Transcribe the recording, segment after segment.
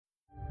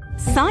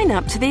Sign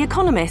up to The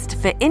Economist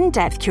for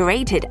in-depth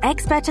curated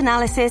expert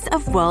analysis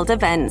of world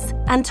events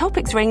and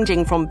topics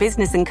ranging from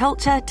business and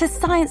culture to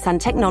science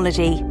and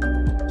technology.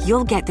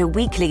 You'll get the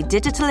weekly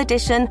digital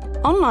edition,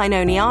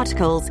 online-only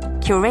articles,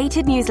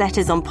 curated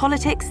newsletters on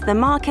politics, the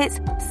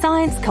markets,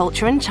 science,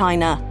 culture and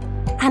China,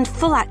 and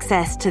full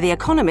access to The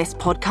Economist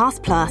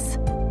Podcast Plus.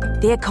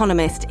 The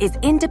Economist is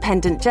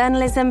independent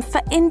journalism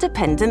for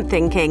independent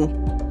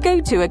thinking.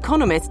 Go to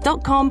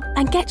economist.com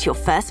and get your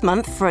first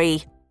month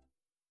free.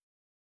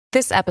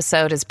 This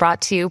episode is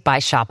brought to you by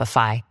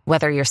Shopify.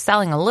 Whether you're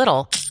selling a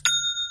little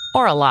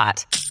or a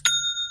lot,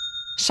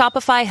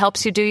 Shopify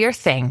helps you do your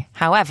thing,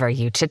 however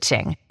you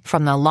cha-ching.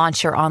 From the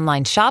launch your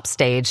online shop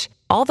stage,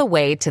 all the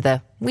way to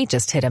the we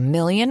just hit 1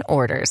 million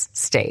orders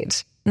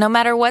stage. No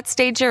matter what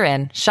stage you're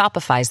in,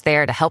 Shopify's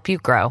there to help you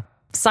grow.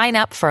 Sign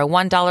up for a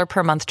 $1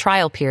 per month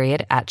trial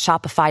period at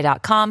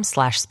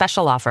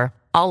shopify.com/special offer,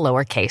 all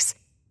lowercase.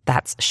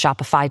 That's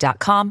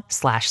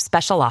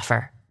shopify.com/special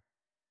offer.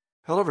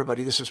 Hello,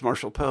 everybody. This is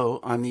Marshall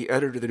Poe. I'm the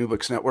editor of the New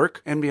Books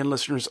Network. NBN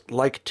listeners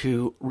like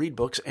to read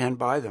books and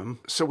buy them.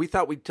 So we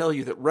thought we'd tell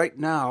you that right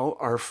now,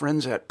 our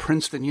friends at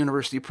Princeton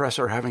University Press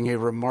are having a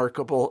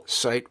remarkable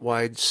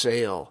site-wide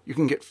sale. You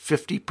can get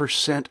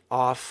 50%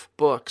 off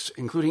books,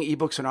 including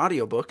ebooks and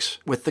audiobooks,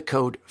 with the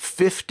code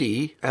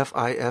 50,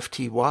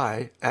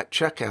 F-I-F-T-Y, at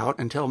checkout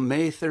until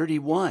May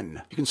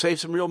 31. You can save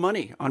some real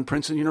money on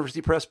Princeton University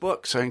Press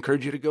books. I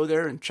encourage you to go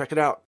there and check it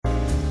out.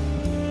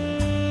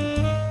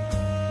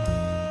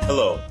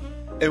 Hello,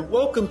 and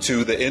welcome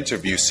to the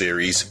interview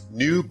series,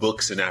 New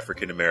Books in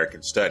African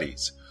American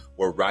Studies,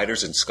 where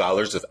writers and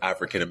scholars of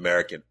African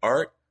American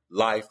art,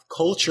 life,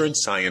 culture, and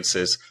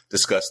sciences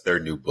discuss their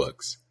new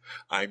books.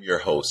 I'm your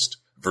host,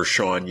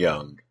 Vershawn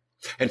Young,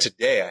 and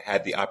today I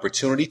had the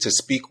opportunity to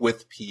speak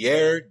with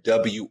Pierre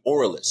W.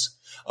 Orliss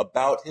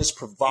about his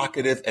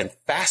provocative and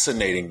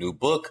fascinating new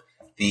book,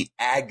 The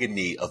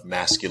Agony of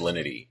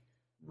Masculinity,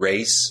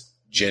 Race,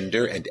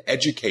 Gender, and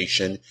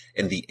Education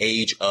in the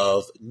Age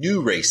of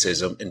New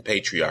Racism and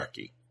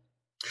Patriarchy.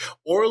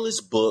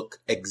 Orliss' book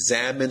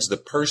examines the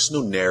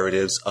personal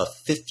narratives of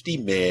 50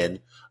 men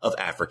of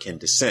African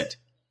descent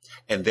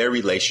and their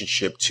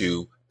relationship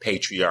to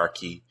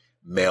patriarchy,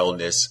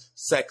 maleness,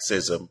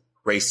 sexism,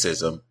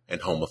 racism,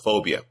 and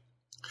homophobia.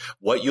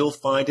 What you'll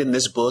find in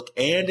this book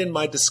and in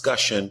my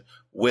discussion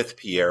with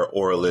Pierre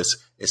Orliss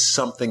is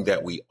something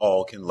that we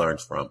all can learn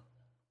from.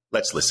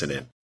 Let's listen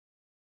in.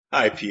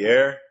 Hi,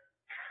 Pierre.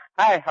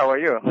 Hi, how are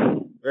you?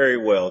 Very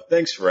well.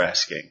 Thanks for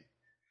asking.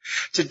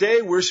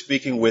 Today we're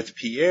speaking with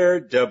Pierre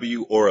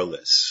W.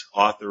 Orliss,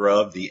 author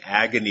of The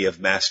Agony of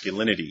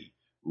Masculinity,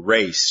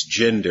 Race,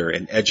 Gender,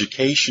 and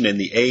Education in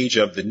the Age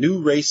of the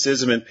New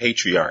Racism and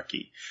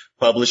Patriarchy,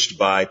 published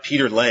by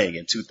Peter Lang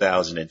in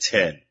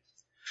 2010.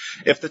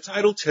 If the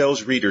title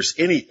tells readers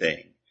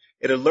anything,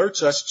 it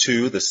alerts us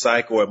to the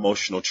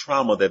psycho-emotional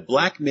trauma that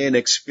Black men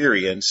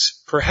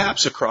experience,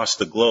 perhaps across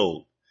the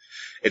globe.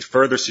 It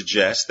further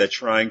suggests that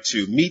trying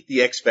to meet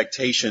the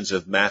expectations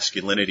of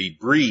masculinity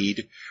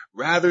breed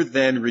rather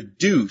than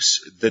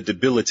reduce the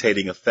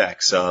debilitating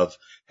effects of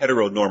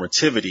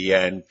heteronormativity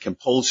and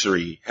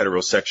compulsory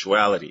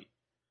heterosexuality.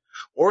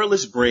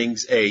 Orliss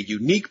brings a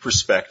unique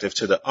perspective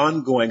to the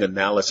ongoing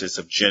analysis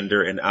of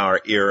gender in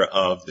our era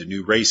of the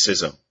new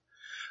racism.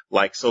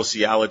 Like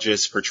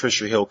sociologist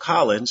Patricia Hill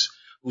Collins,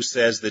 who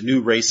says the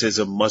new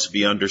racism must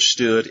be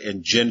understood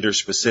in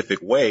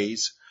gender-specific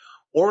ways,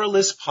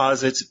 Orliss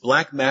posits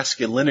Black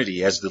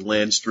masculinity as the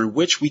lens through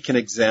which we can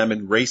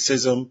examine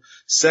racism,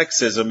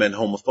 sexism, and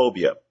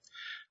homophobia.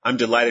 I'm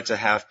delighted to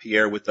have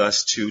Pierre with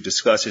us to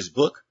discuss his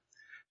book.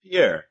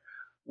 Pierre,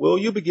 will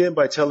you begin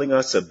by telling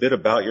us a bit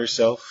about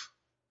yourself?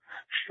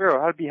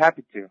 Sure, I'll be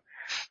happy to.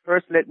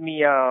 First, let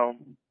me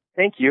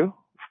thank you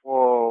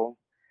for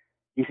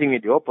giving me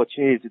the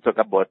opportunity to talk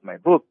about my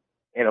book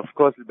and, of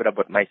course, a little bit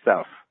about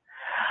myself.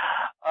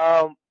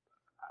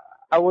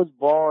 I was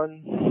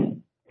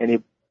born in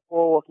a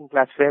poor working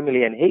class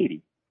family in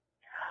Haiti.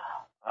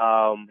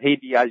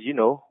 Haiti, as you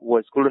know,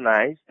 was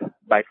colonized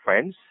by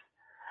France,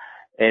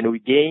 and we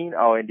gained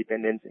our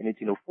independence in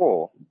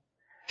 1804,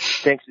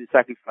 thanks to the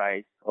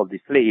sacrifice of the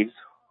slaves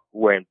who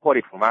were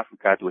imported from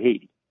Africa to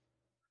Haiti.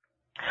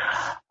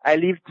 I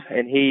lived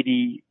in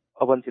Haiti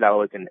up until I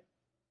was in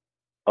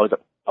my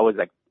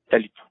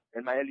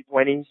early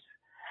 20s.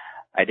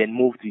 I then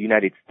moved to the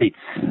United States.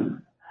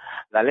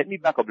 Now let me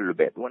back up a little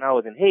bit. When I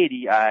was in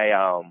Haiti,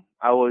 I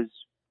was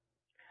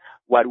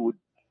what would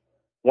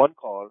one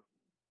call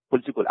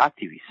political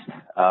activist.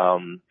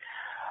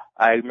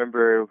 I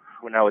remember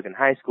when I was in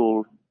high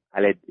school,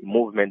 I led a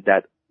movement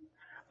that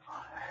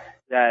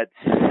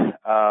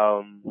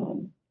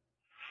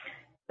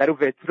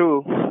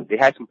overthrew the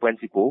high school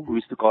principal, who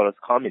used to call us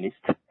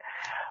communists,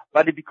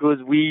 partly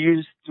because we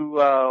used to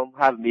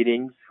have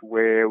meetings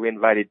where we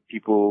invited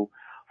people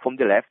from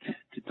the left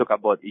to talk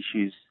about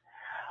issues,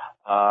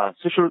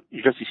 social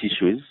justice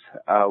issues,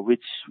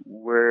 which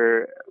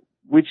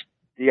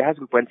the high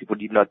school principal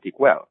did not take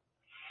well.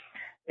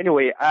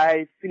 Anyway,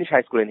 I finished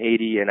high school in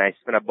Haiti, and I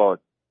spent about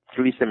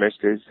 3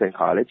 semesters in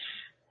college.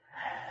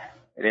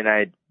 And then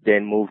I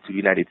moved to the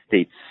United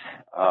States,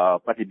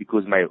 partly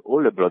because my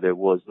older brother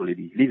was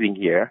already living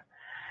here,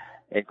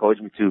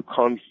 encouraged me to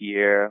come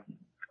here,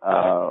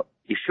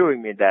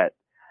 assuring me that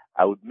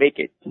I would make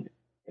it.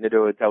 In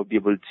other words, I would be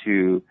able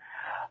to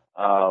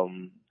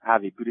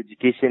have a good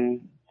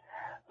education,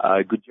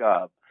 a good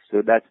job.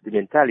 So that's the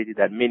mentality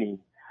that many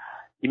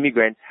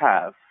immigrants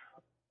have.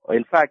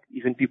 In fact,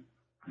 even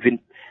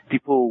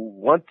people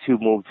want to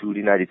move to the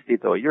United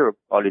States or Europe,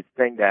 always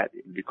think that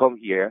if they come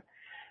here,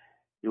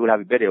 they will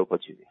have a better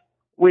opportunity,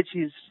 which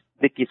is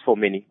the case for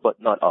many, but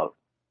not all.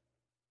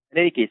 In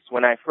any case,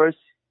 when I first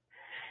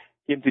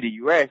came to the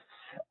U.S.,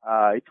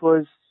 it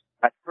was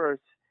at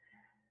first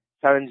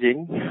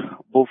challenging,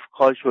 both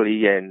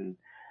culturally and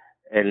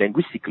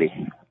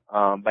linguistically.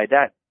 By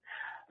that,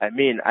 I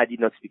mean I did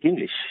not speak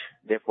English,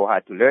 therefore I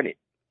had to learn it.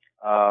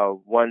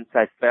 Once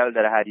I felt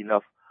that I had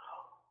enough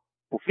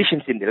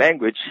proficiency in the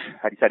language,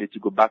 I decided to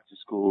go back to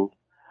school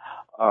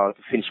to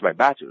finish my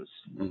bachelor's.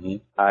 Mm-hmm.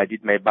 I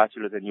did my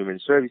bachelor's in human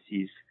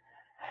services,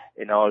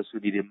 and I also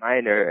did a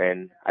minor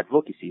in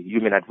advocacy,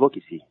 human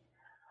advocacy,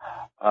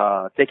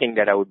 thinking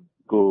that I would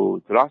go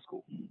to law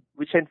school,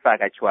 which in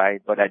fact I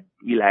tried, but I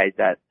realized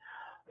that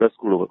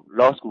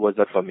law school was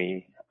not for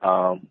me.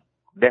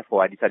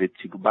 Therefore, I decided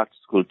to go back to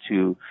school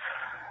to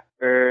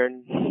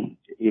earn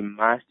a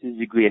master's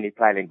degree in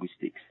applied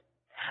linguistics.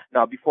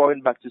 Now, before I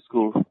went back to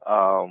school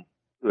to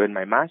earn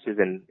my master's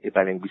in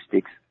applied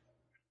linguistics,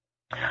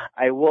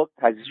 I worked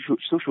as a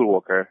social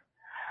worker.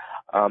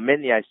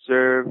 Mainly, I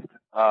served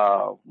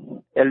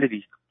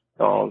elderly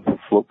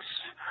folks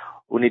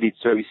who needed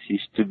services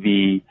to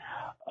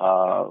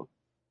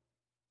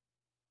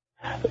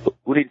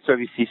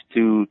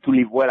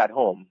live well at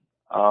home.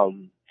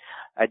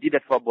 I did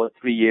that for about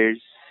 3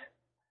 years.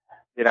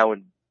 Then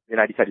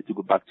I decided to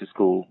go back to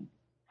school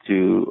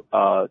to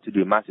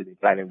do a master's in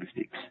applied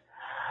linguistics.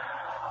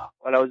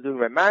 While I was doing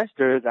my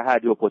master's, I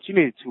had the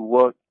opportunity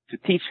to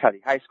teach at a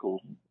high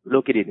school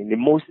located in the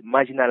most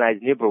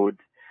marginalized neighborhood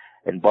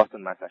in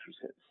Boston,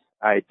 Massachusetts.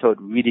 I taught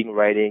reading,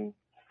 writing,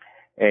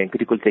 and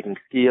critical thinking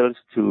skills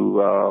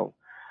to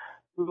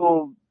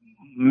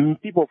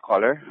people of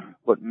color,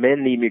 but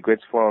mainly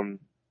immigrants from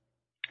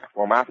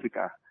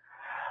Africa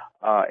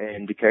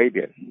and the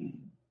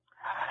Caribbean.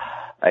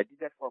 I did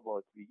that for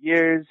about 3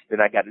 years. Then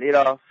I got laid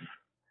off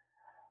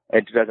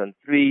in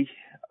 2003.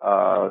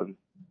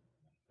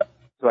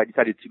 So I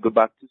decided to go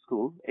back to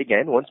school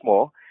again, once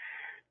more,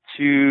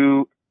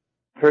 to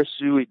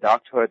pursue a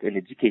doctorate in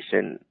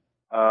education.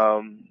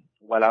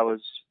 While I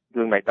was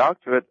doing my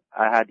doctorate,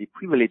 I had the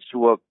privilege to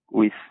work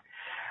with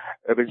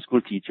urban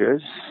school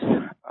teachers,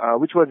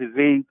 which was a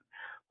very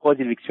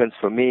positive experience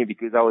for me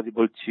because I was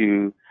able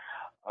to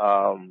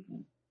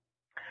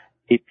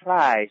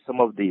apply some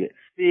of the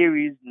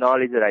theories,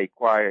 knowledge that I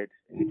acquired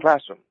in the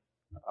classroom.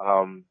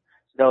 So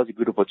that was a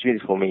good opportunity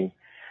for me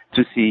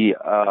to see,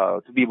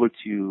 to be able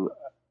to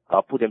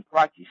put in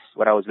practice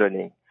what I was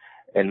learning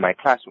in my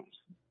classrooms,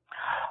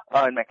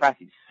 in my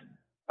classes.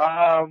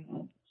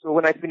 So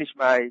when I finished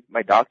my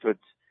doctorate,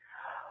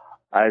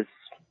 as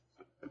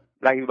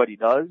like everybody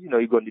does,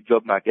 you go in the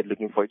job market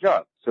looking for a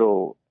job.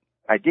 So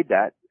I did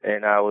that,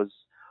 and I was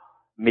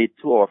made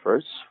 2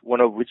 offers,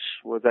 one of which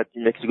was at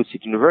New Mexico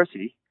State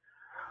University,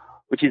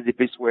 which is the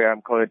place where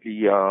I'm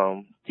currently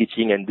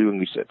teaching and doing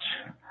research.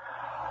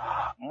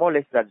 More or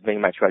less, that's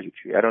been my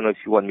trajectory. I don't know if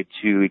you want me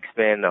to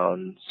expand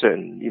on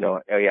certain,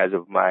 areas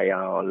of my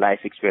life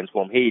experience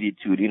from Haiti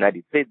to the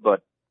United States,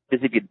 but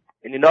basically,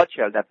 in a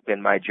nutshell, that's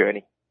been my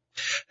journey.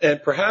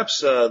 And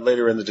perhaps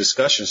later in the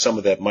discussion, some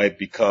of that might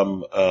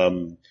become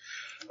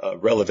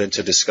relevant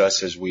to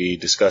discuss as we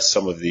discuss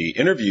some of the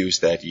interviews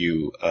that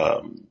you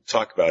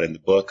talk about in the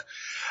book.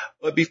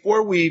 But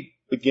before we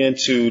begin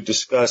to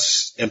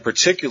discuss, in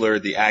particular,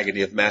 the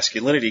agony of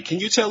masculinity, can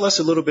you tell us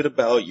a little bit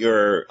about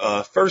your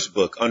first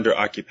book, Under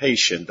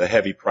Occupation, The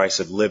Heavy Price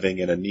of Living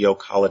in a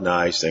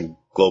Neo-Colonized and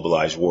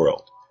Globalized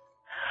World?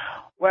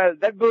 Well,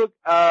 that book,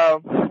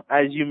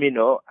 as you may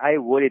know, I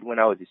wrote it when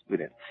I was a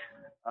student.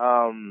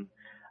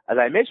 As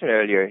I mentioned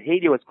earlier,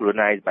 Haiti was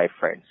colonized by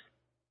France.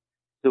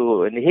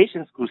 So in the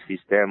Haitian school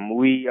system,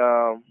 we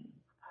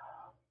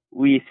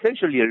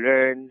essentially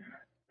learn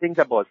things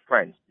about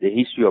France, the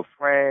history of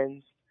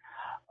France,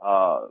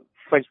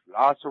 French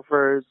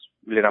philosophers,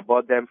 we learn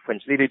about them,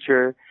 French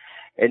literature,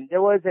 and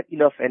there wasn't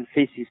enough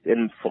emphasis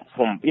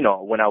from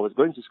when I was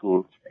going to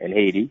school in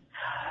Haiti,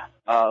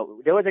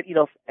 there wasn't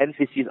enough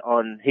emphasis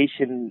on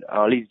Haitian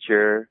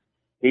literature,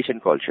 Haitian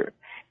culture.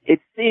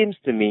 It seems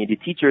to me the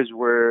teachers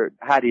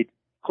had a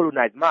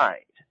colonized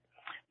mind.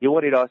 They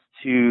wanted us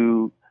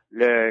to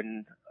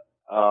learn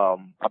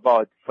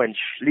about French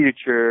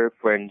literature,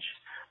 French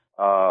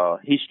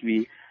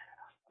history,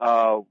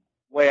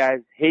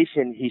 whereas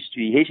Haitian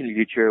history, Haitian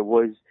literature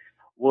was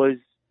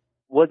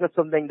not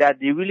something that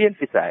they really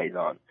emphasized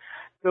on.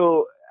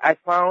 So I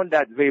found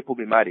that very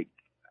problematic,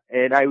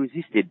 and I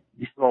resisted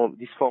this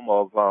form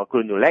of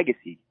colonial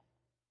legacy.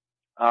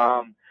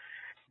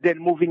 Then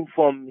moving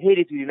from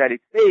Haiti to the United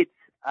States,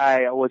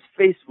 I was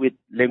faced with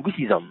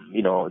linguicism,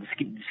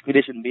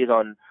 discrimination based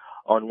on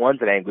on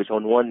one's language,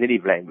 on one's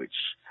native language.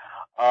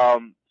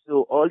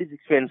 So all these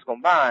experiences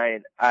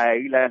combined, I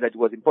realized that it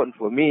was important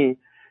for me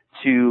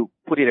to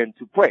put it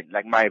into print.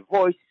 Like my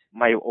voice,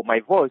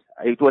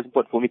 it was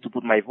important for me to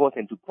put my voice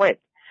into print.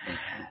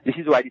 This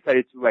is why I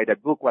decided to write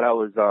that book while I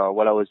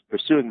was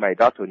pursuing my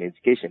doctorate in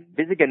education.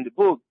 Basically, in the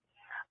book,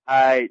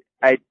 I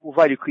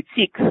provide a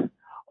critique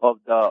of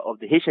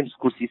the Haitian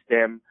school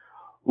system,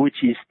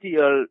 which is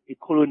still a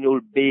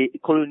colonial-based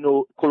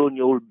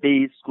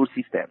school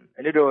system.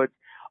 In other words,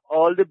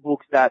 all the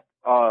books that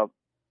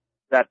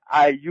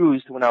I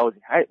used when I was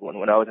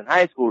in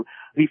high school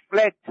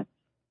reflect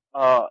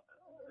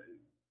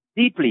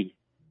deeply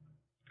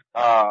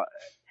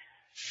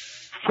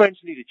French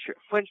literature,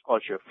 French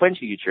culture, French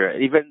literature.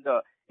 Even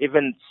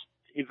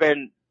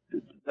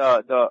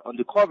on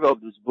the cover of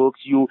those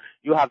books, you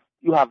have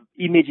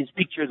images,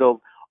 pictures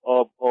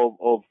of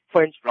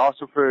French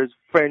philosophers,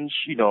 French,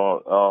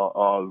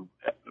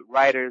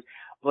 writers.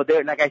 But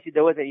there, like I said,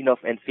 there wasn't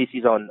enough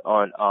emphasis on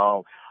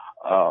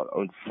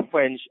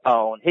French,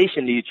 on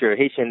Haitian literature,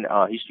 Haitian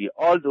history.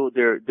 Although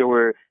there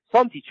were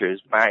some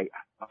teachers, my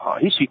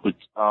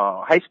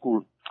high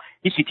school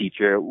history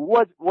teacher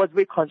was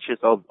very conscious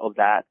of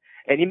that,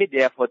 and he made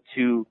the effort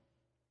to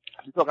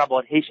talk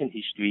about Haitian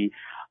history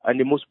in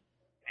the most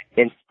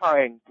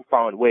inspiring,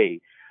 profound way.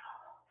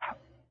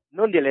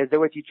 Nonetheless, there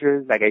were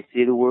teachers, like I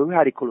said, who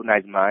had a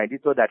colonized mind. They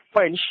thought that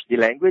French, the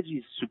language,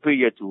 is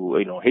superior to,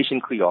 Haitian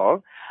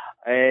Creole.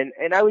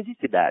 And I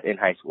resisted that in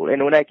high school.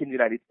 And when I came to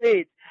the United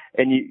States,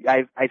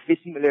 I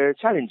faced similar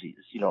challenges.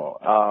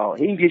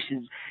 English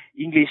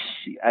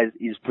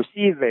is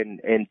perceived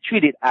and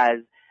treated as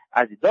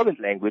a dominant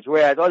language,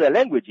 whereas other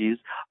languages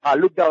are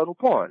looked down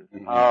upon.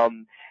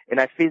 Mm-hmm. And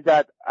I faced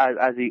that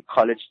as a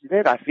college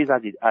student. I faced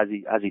as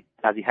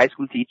a high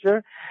school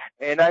teacher.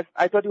 And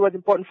I thought it was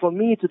important for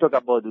me to talk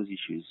about those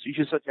issues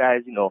such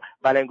as,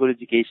 bilingual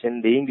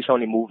education, the English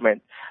only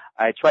movement.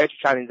 I try to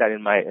challenge that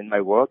in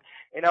my work.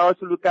 And I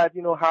also look at,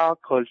 how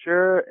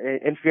culture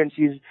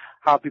influences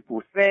how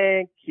people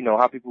think,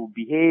 how people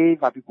behave,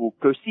 how people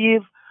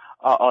perceive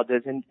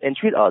others and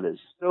treat others.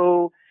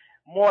 So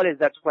more or less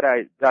that's what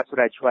I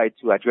try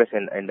to address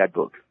in that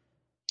book.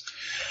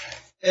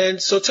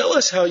 And so tell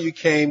us how you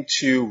came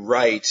to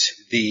write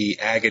The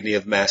Agony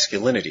of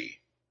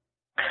Masculinity.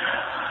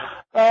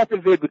 That's a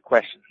very good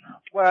question.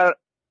 Well,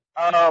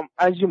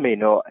 as you may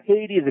know,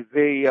 Haiti is a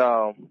very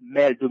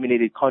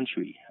male-dominated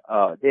country.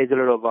 There's a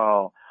lot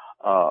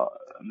of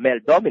male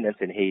dominance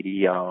in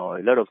Haiti, a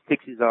lot of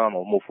sexism,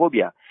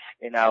 homophobia,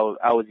 and I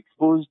was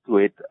exposed to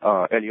it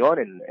early on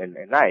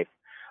in life.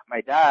 My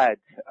dad,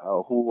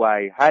 who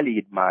I highly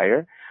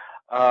admire,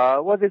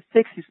 was a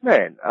sexist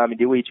man. I mean,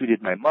 the way he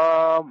treated my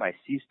mom, my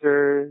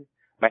sisters,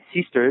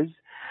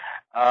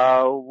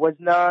 was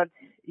not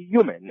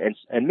human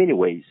in many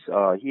ways.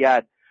 He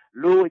had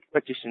low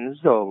expectations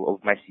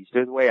of my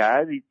sisters,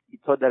 whereas he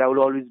thought that I would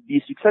always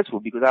be successful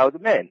because I was a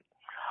man.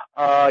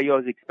 He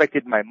always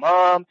expected my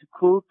mom to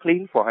cook,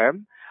 clean for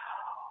him,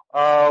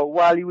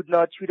 while he would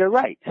not treat her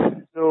right.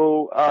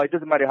 So, it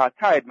doesn't matter how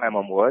tired my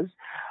mom was.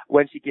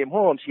 When she came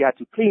home, she had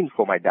to clean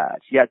for my dad.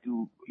 She had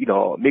to,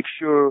 make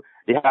sure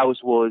the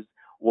house was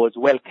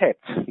well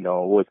kept,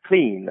 was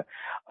clean.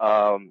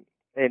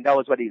 And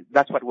that's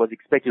what was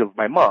expected of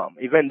my mom.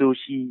 Even though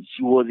she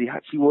was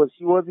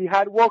a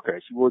hard worker.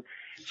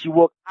 She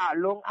worked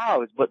long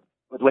hours, but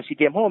when she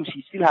came home,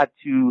 she still had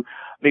to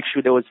make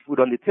sure there was food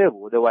on the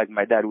table. Otherwise,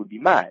 my dad would be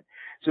mad.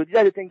 So these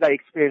are the things I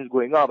experienced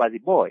growing up as a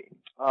boy.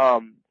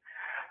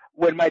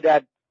 When my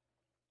dad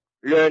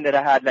learned that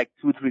I had like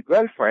 2-3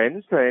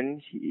 girlfriends,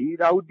 and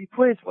I would be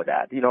praised for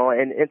that,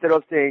 and instead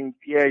of saying,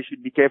 Pierre, you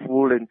should be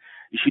careful and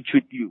you should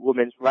treat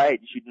women right,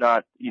 you should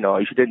not,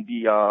 you shouldn't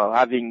be,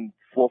 having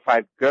 4 or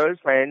 5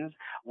 girlfriends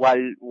while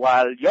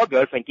your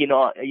girlfriend,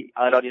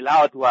 are not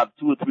allowed to have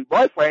 2 or 3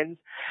 boyfriends.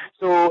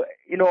 So,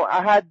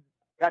 I had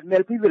that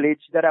male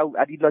privilege that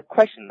I did not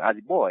question as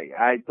a boy.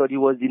 I thought it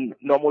was the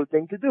normal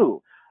thing to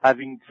do,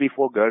 having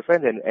 3-4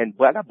 girlfriends and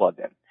brag about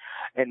them.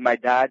 And my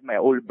dad, my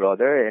older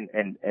brother,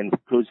 and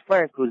close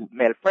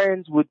male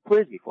friends would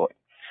praise me for it.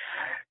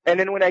 And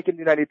then when I came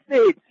to the United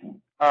States,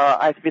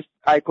 I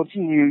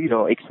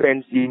continue,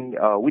 experiencing,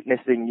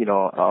 witnessing,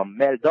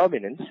 male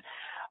dominance,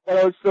 but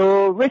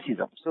also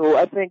racism. So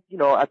I think,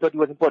 I thought it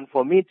was important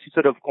for me to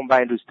sort of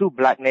combine those two,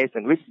 blackness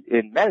and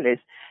maleness,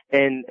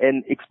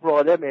 and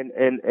explore them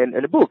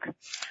in a book.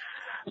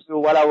 So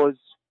while I was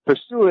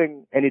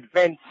pursuing an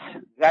advanced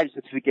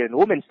graduate certificate in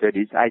women's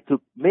studies, I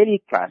took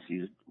many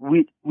classes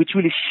which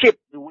really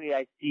shaped the way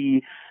I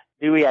see,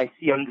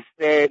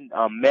 understand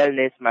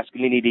maleness,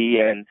 masculinity,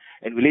 and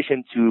in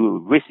relation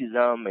to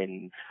racism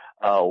and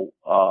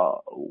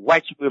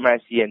white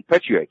supremacy and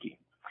patriarchy.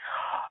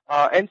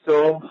 And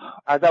so,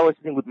 as I was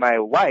sitting with my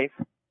wife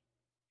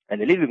in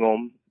the living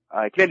room,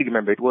 I clearly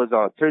remember it was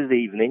a Thursday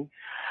evening.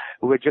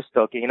 We were just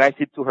talking, and I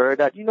said to her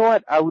that,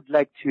 I would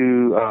like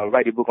to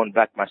write a book on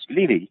black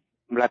masculinity.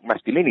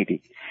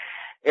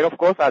 And of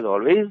course, as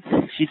always,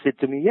 she said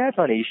to me, yes,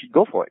 honey, you should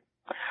go for it.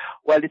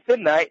 Well, the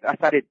same night, I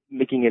started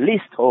making a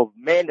list of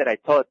men that I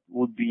thought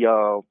would be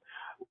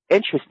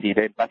interested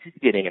in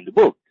participating in the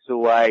book.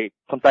 So I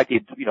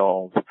contacted,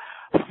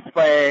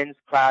 friends,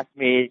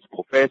 classmates,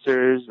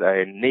 professors,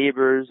 and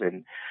neighbors,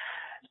 and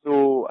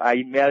so I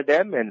emailed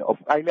them, and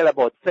I emailed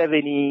about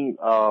 70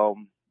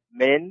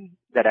 men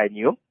that I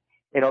knew.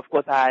 And of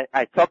course,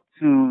 I talked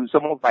to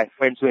some of my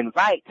friends to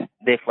invite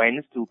their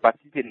friends to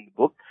participate in the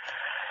book.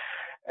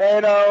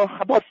 And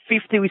about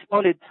 50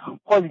 responded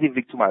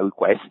positively to my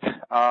request.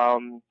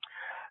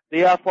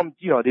 They are from,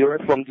 they were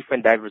from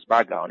different diverse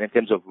backgrounds in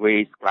terms of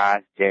race,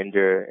 class,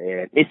 gender,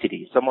 and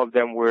ethnicity. Some of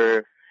them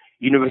were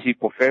university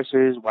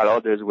professors, while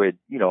others were,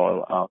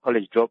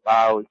 college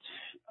dropouts,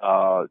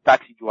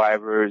 taxi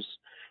drivers,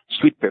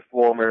 street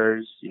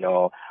performers,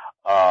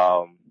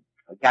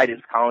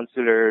 guidance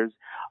counselors,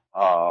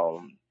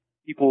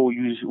 people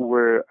who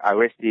were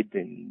arrested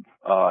and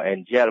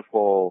jailed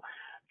for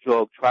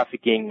drug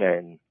trafficking,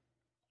 and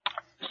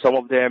some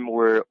of them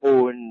were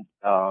owned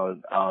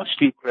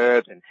street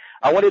clubs. And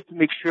I wanted to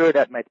make sure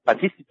that my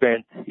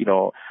participants,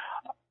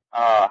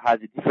 has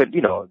a different,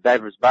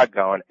 diverse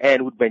background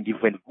and would bring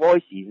different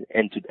voices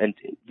and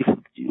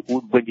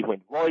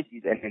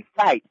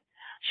insights,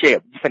 share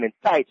different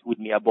insights with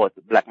me about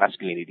Black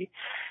masculinity.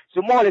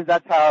 So more or less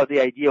that's how the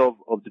idea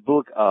of the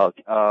book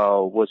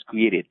was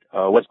created,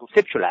 was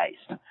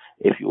conceptualized,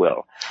 if you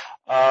will.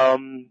 That's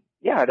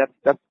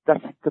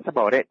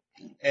about it.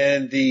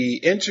 And the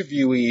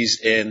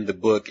interviewees in the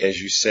book, as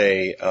you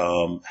say,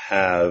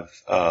 have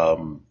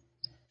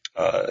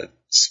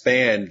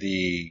spanned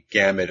the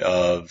gamut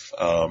of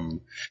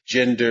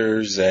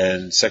genders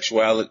and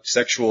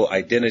sexual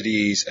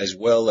identities, as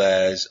well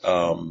as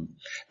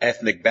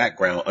ethnic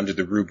background under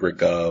the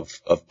rubric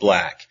of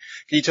Black.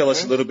 Can you tell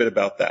us a little bit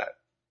about that?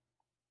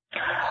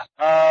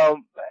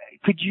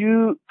 Could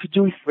you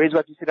rephrase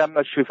what you said? I'm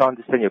not sure if I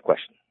understand your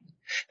question.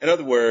 In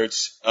other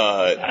words,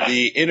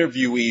 the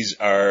interviewees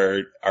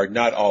are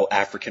not all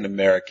African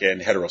American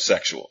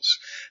heterosexuals.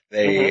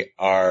 They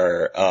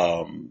are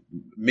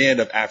men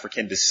of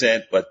African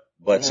descent, but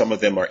some of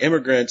them are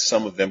immigrants,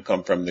 some of them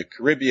come from the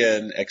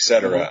Caribbean,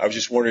 etc. I was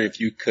just wondering if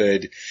you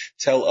could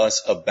tell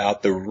us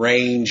about the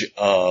range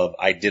of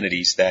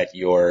identities that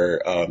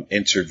your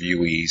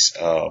interviewees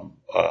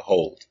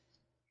hold.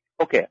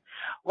 Okay.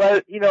 Well,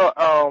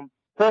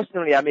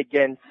 personally, I'm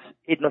against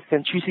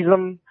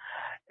ethnocentrism.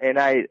 And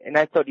I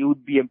thought it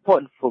would be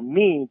important for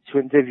me to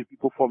interview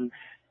people from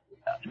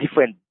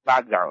different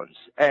backgrounds.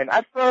 And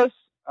at first,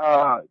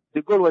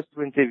 the goal was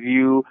to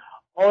interview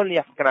only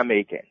African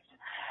Americans.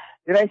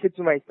 Then I said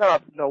to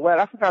myself,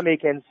 African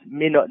Americans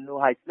may not know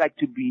how it's like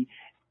to be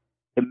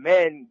a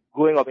man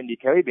growing up in the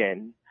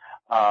Caribbean,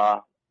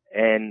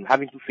 and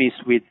having to face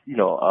with,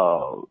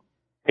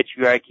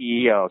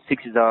 patriarchy,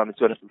 sexism, and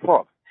so on and so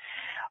forth.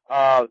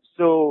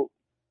 So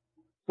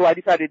I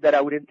decided that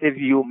I would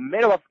interview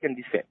men of African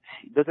descent.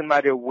 It doesn't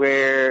matter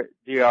where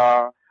they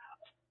are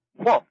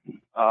from.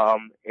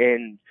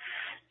 And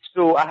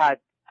so I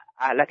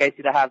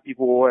have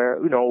people who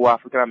are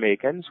African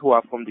Americans, who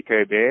are from the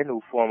Caribbean,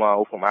 who from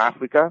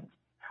Africa,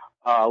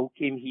 who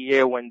came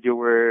here when they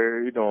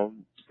were,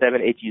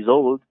 7, 8 years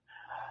old.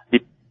 They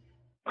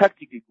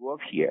practically grew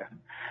up here.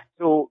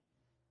 So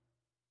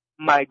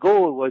my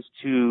goal was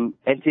to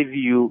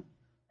interview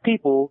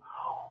people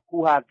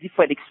who have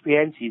different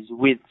experiences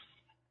with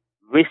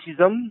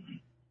racism,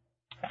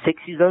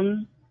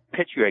 sexism,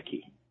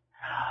 patriarchy.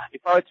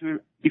 If I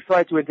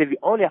were to interview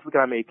only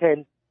African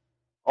Americans,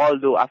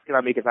 although African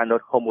Americans are not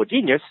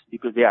homogeneous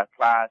because there are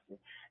class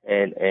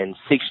and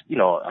sex,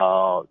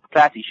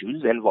 class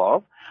issues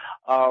involved,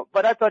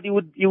 but I thought it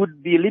would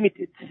be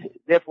limited.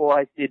 Therefore,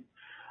 I said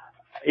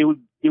it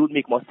would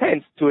make more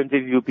sense to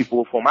interview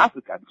people from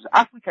Africa, because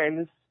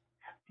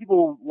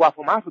people who are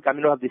from Africa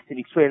may not have the same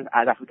experience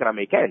as African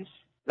Americans.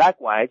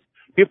 Likewise,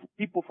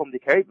 people from the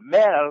Caribbean,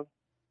 male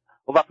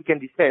of African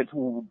descent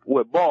who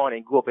were born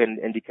and grew up in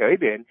the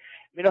Caribbean,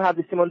 may not have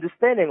the same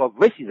understanding of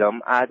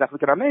racism as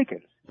African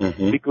Americans,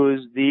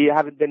 because they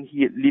haven't been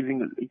here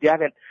they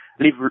haven't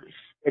lived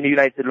in the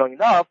United States long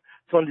enough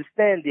to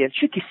understand the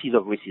intricacies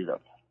of racism.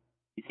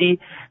 You see,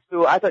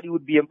 so I thought it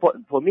would be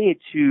important for me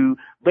to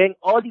bring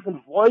all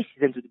different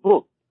voices into the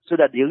book, so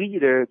that the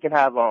reader can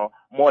have a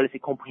more or less a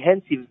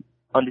comprehensive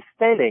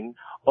understanding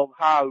of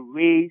how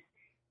race,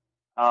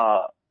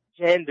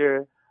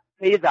 gender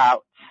plays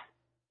out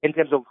in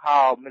terms of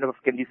how men of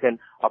African descent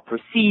are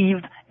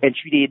perceived and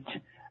treated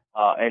in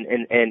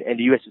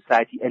the U.S.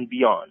 society and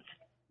beyond.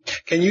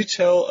 Can you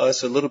tell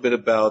us a little bit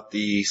about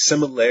the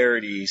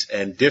similarities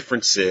and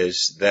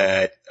differences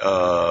that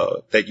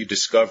you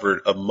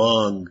discovered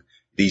among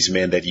these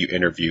men that you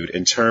interviewed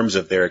in terms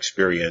of their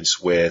experience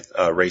with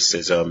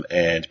racism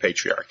and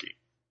patriarchy?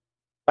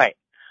 Right.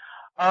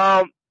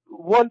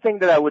 One thing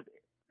that I would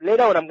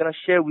later on, I'm going to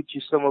share with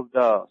you some of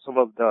the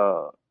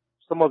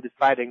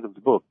findings of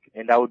the book,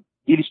 and I would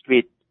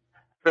illustrate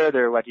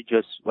further what you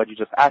just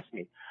asked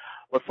me.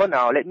 But for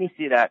now, let me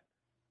say that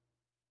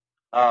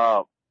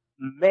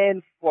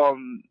men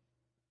from,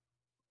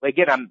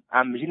 again,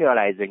 I'm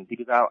generalizing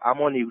because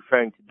I'm only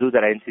referring to those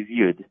that I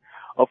interviewed.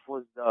 Of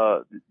course,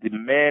 the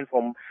men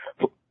from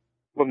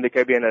from the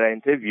Caribbean that I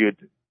interviewed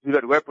do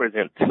not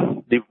represent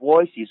the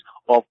voices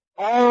of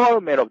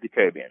all men of the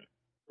Caribbean.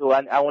 So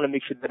I want to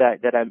make sure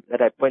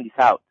that I point this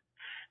out.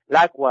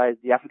 Likewise,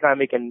 the African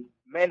American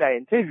men I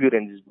interviewed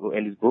in this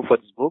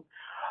book,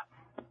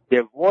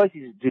 their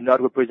voices do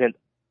not represent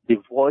the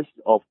voice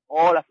of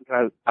all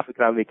African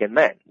American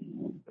men,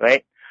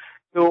 right?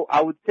 So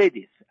I would say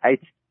this: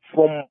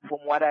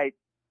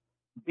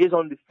 based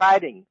on the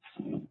findings,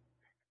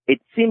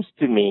 it seems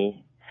to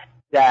me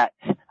that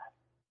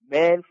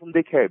men from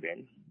the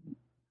Caribbean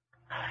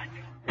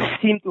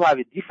seem to have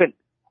a different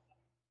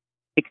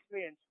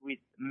experience with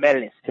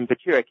maleness and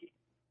patriarchy.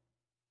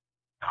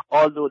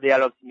 Although there are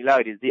a lot of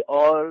similarities, they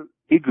all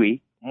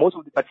agree, most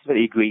of the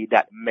participants agree,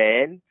 that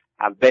men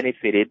have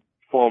benefited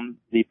from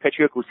the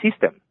patriarchal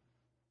system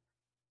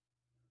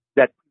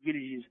that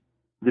privileges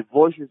the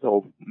voices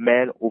of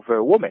men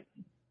over women,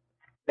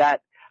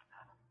 that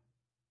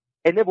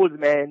enables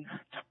men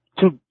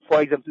to,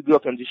 for example, to go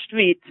up on the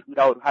street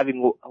without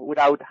having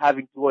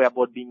to worry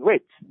about being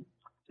raped.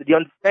 So they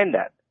understand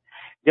that.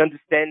 They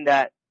understand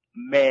that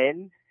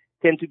men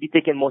tend to be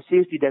taken more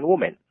seriously than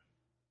women.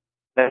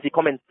 That's a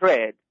common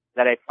thread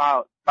that I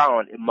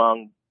found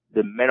among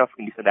the men of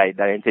African descent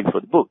that I interviewed for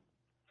the book.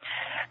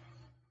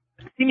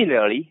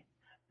 Similarly,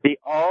 they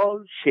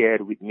all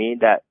shared with me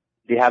that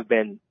they have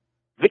been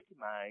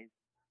victimized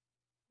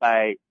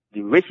by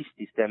the racist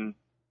system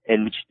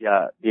in which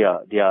they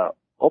are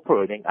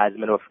operating as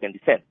men of African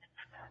descent.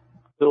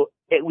 So,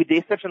 with the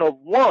exception of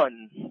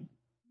one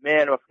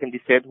man of African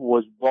descent who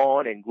was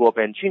born and grew up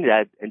in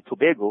Trinidad and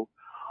Tobago,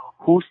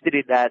 who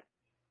stated that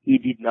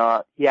he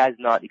has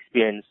not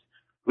experienced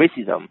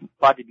racism,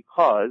 partly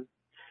because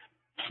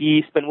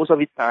he spent most of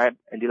his time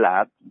in the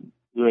lab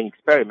doing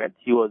experiments.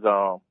 He was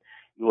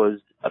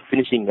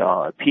finishing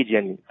a PhD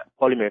in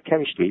polymer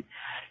chemistry.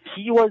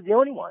 He was the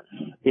only one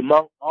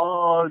among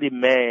all the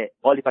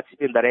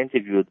participants that I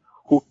interviewed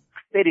who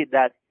stated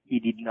that he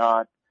did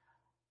not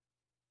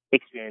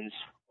experience,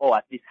 or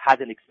at least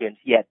hasn't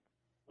experienced yet,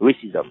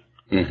 racism.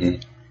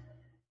 Mm-hmm.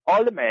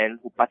 All the men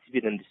who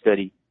participated in the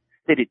study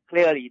stated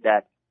clearly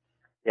that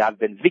they have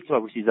been victims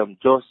of racism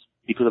just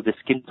because of their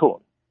skin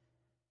tone.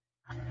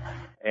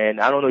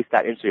 And I don't know if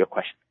that answers your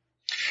question.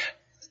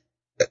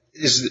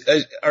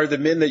 Are the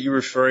men that you're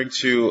referring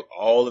to,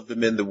 all of the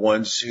men, the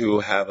ones who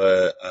have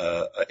a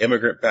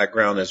immigrant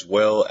background as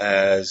well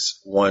as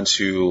ones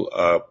who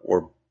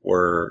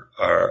were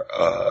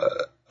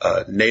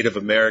Native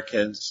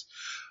Americans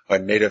or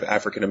Native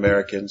African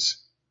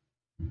Americans?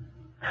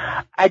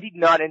 I did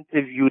not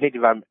interview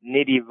native. I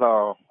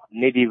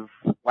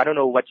don't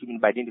know what you mean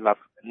by native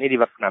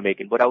African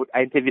American, but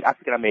I interviewed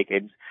African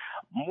Americans.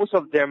 Most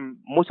of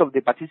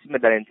the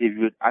participants that I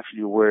interviewed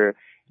actually were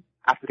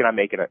African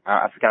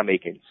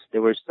Americans.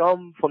 There were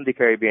some from the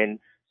Caribbean,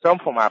 some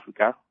from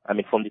Africa,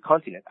 from the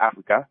continent,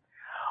 Africa,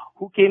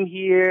 who came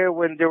here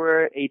when they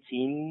were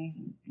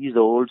 18 years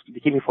old. They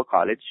came here for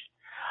college.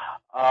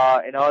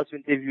 And I also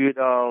interviewed,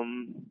 a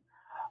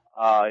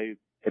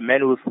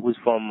man who was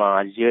from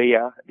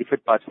Algeria,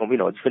 different parts from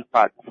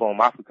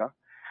Africa.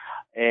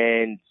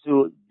 And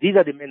so these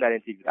are the men that I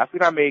interviewed: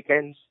 African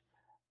Americans,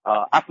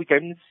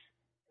 Africans,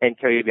 and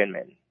Caribbean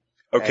men.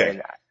 Okay.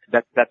 And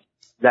that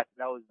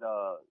was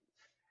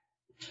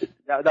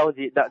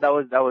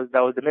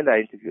the men that I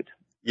interviewed.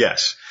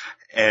 Yes.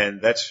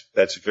 And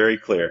that's very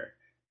clear.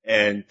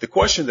 And the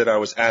question that I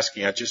was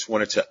asking, I just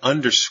wanted to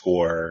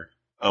underscore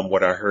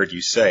what I heard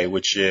you say,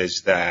 which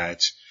is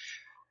that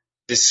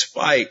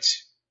despite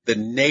the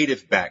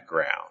native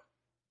background,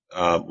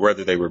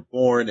 whether they were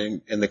born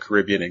in the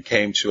Caribbean and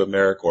came to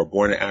America, or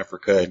born in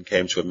Africa and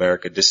came to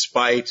America,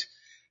 despite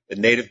the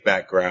native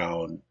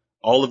background,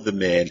 all of the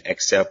men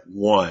except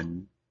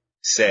one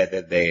said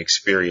that they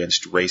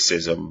experienced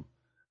racism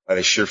by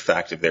the sheer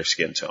fact of their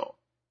skin tone.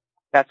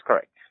 That's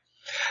correct.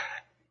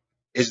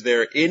 Is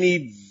there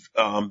any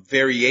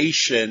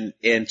variation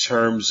in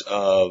terms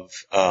of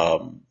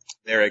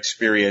their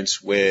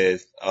experience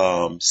with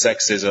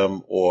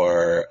sexism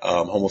or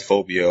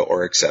homophobia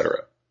or et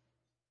cetera?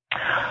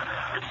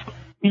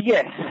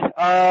 Yes.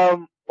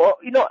 Well,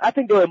 I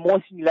think there were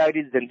more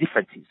similarities than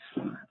differences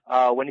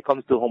when it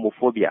comes to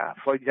homophobia.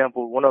 For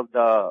example, one of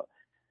the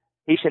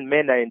Haitian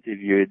men I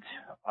interviewed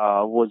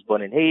who was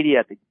born in Haiti,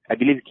 I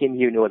believe he came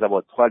here when he was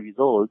about 12 years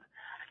old.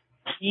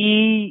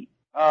 He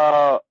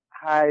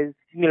has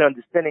similar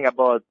understanding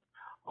about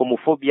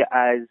homophobia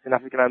as an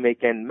African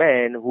American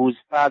man whose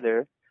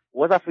father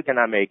was African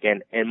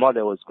American and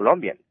mother was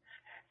Colombian.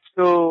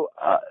 So,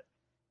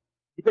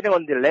 depending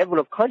on the level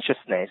of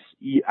consciousness,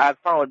 I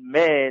found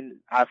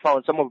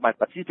some of my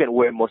participants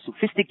were more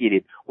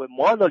sophisticated, were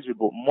more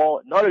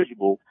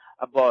knowledgeable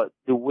about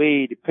the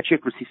way the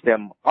patriarchal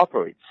system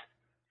operates,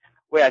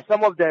 whereas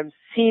some of them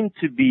seem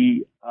to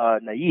be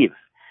naive.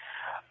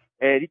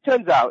 And as it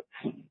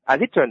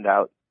turned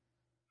out,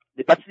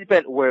 the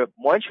participants were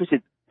more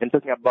interested in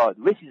talking about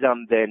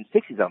racism than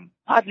sexism,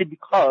 partly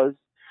because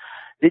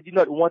they did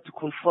not want to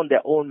confront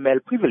their own male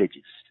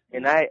privileges.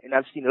 And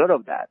I've seen a lot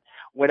of that.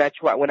 When I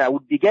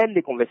would begin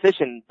the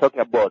conversation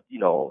talking about,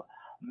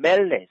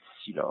 maleness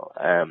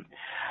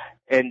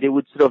and they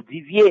would sort of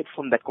deviate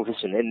from that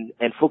conversation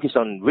and focus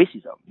on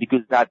racism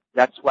because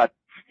that's what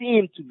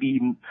seemed to be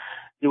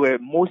they were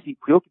mostly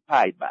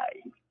preoccupied by.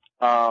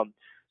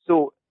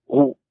 So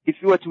if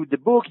you were to read the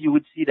book, you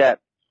would see that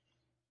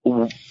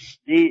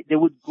they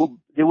would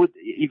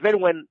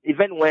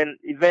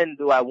even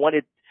though I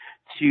wanted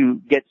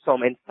to get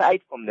some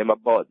insight from them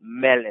about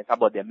maleness,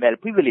 about their male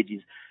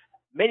privileges,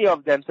 many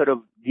of them sort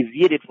of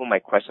deviated from my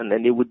question,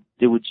 and they would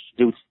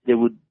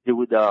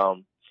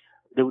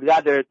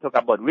rather talk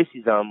about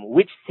racism,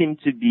 which seemed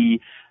to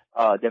be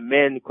the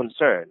main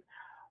concern.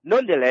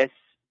 Nonetheless,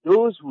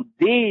 those who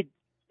did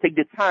take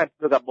the time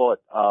to talk about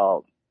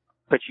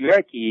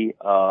patriarchy,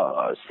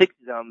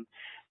 sexism,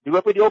 they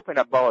were pretty open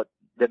about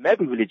the male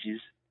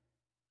privileges.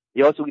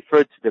 They also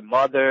referred to the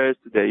mothers,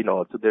 to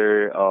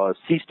their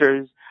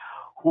sisters,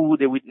 who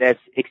they witnessed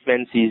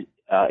experiencing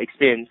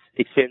sexism,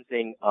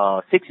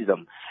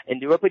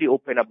 and they were pretty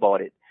open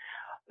about it.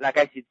 Like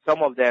I said,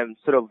 some of them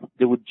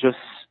they would just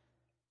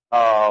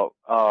talk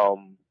a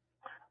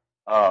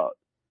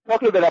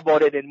little bit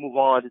about it and move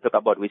on to talk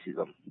about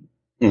racism.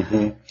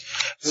 Mm-hmm.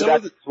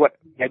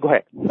 Go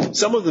ahead.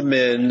 Some of the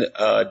men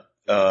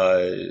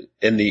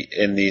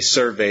in the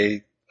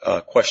survey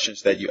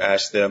questions that you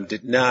asked them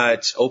did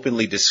not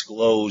openly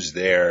disclose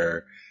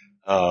their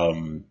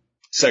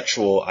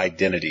sexual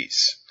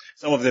identities.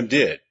 Some of them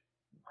did.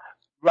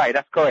 Right,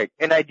 that's correct.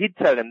 And I did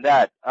tell them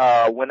that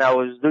when I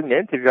was doing the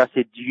interview. I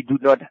said, you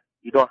don't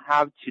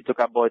have to talk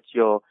about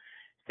your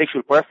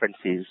sexual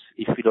preferences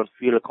if you don't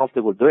feel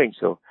comfortable doing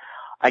so.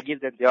 I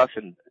gave them the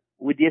option,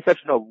 with the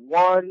exception of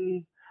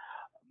one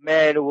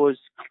man who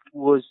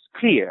was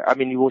clear. I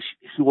mean, he was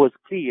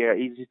clear.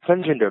 He's a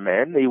transgender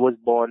man. He was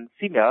born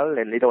female,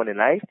 and later on in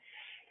life,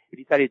 he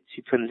decided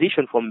to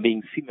transition from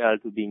being female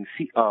to being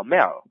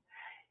male.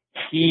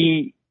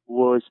 He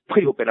was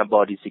pretty open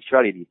about his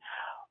sexuality,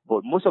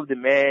 but most of the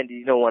men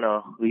didn't want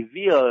to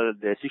reveal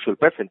their sexual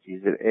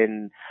preferences,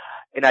 and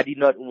I did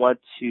not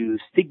want to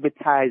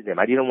stigmatize them.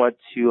 I didn't want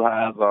to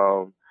have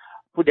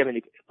put them in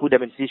a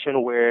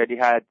situation where they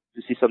had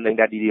to see something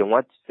that they didn't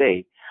want to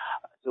say.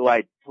 So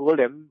I told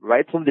them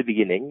right from the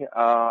beginning,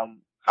 I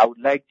would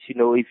like to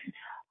know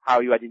how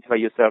you identify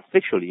yourself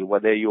sexually,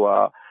 whether you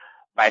are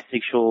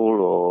bisexual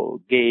or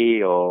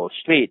gay or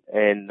straight.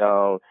 And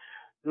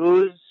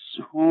those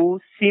who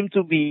seem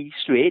to be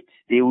straight,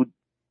 they would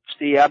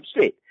say I'm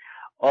straight.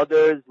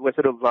 Others were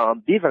sort of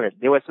ambivalent.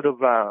 They were sort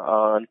of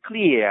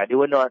unclear. They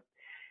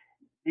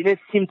didn't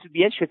seem to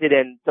be interested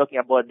in talking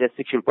about their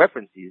sexual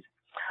preferences.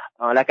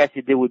 Like I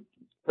said, they would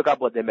talk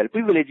about their male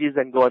privileges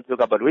and go on to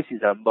talk about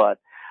racism, but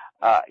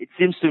it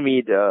seems to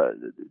me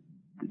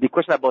the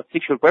question about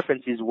sexual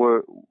preferences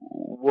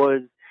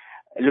was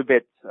a little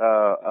bit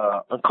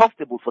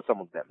uncomfortable for some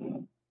of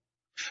them.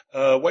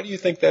 Why do you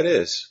think that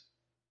is?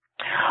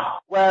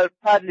 Well,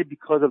 partly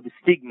because of the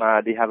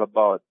stigma they have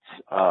about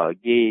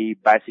gay,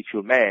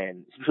 bisexual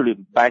men, especially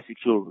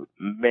bisexual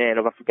men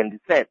of African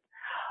descent.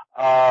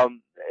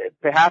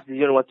 Perhaps they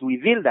don't want to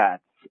reveal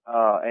that.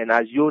 And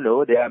as you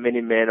know, there are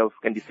many men of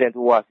African descent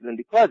who are still in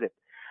the closet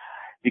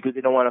because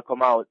they don't want to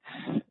come out.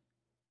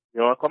 They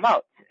don't want to come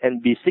out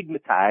and be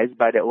stigmatized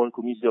by their own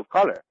community of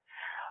color.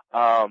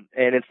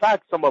 And in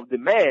fact, some of the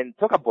men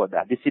talk about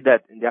that. They see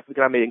that in the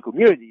African American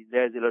community,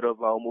 there's a lot of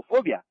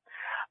homophobia.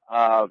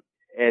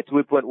 To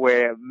a point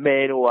where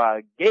men who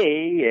are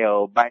gay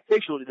or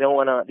bisexual, they don't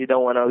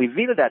want to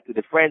reveal that to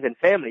their friends and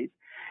families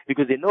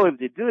because they know if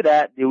they do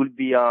that, they will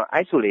be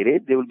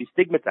isolated, they will be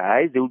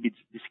stigmatized, they will be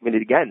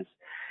discriminated against.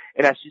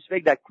 And I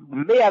suspect that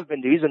may have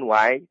been the reason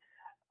why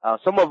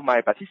some of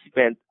my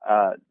participants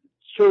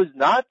chose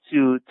not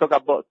to talk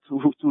about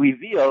to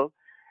reveal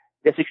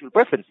their sexual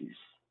preferences.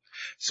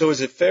 So is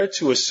it fair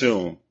to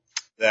assume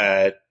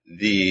that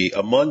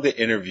among the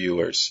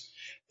interviewers,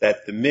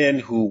 that the men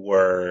who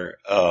were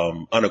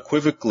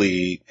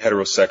unequivocally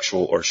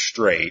heterosexual or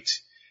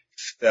straight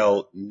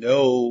felt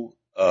no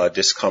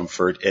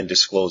discomfort in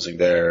disclosing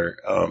their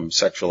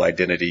sexual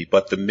identity,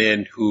 but the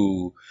men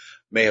who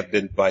may have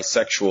been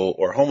bisexual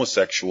or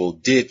homosexual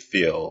did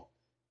feel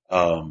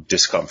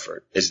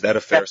discomfort? Is that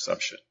a fair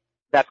assumption?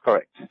 That's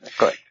correct. That's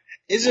correct.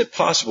 Is it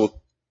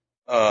possible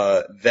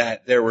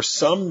that there were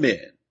some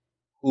men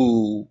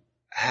who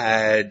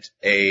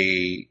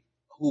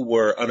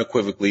were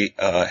unequivocally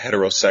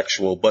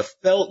heterosexual, but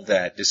felt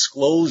that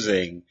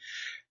disclosing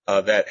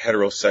that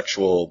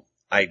heterosexual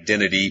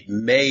identity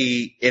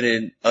may in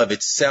and of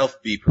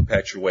itself be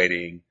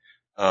perpetuating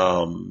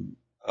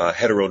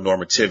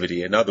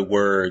heteronormativity? In other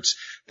words,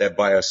 that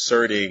by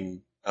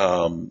asserting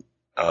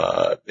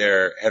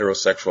their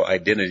heterosexual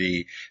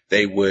identity,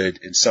 they would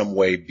in some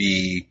way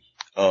be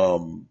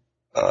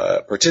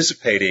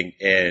participating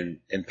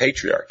in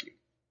patriarchy.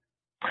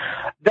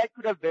 That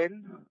could have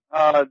been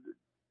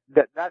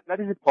that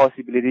is a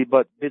possibility,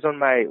 but based on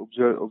my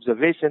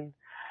observation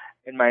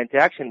and my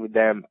interaction with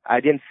them, I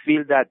didn't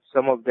feel that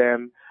some of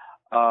them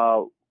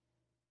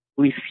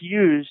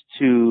refused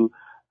to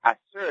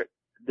assert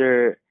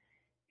their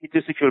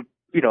heterosexual,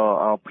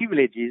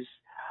 privileges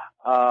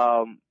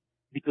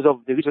because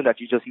of the reason that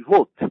you just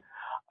evoked.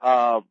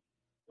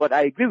 But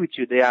I agree with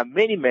you. There are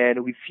many men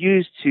who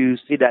refuse to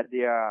say that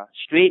they are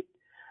straight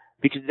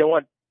because they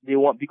want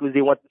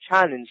to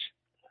challenge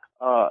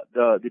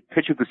the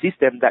patriarchal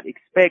system that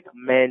expect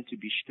men to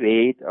be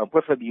straight,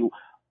 preferably,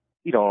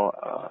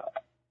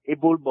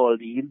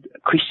 able-bodied,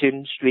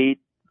 Christian, straight,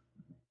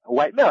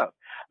 white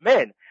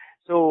men.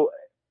 So,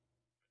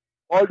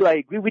 although I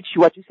agree with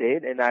you what you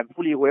said, and I'm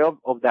fully aware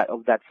of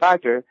that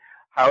factor,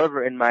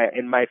 however, in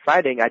my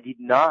finding, I did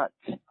not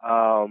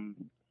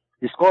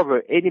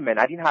discover any men.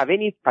 I didn't have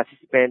any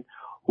participant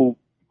who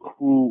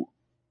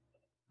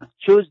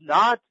chose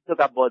not to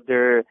talk about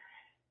their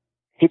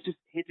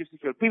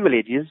heterosexual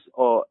privileges,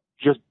 or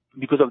just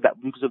because of that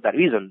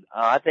reason.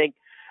 I think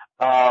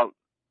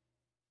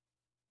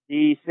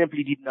they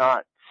simply did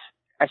not.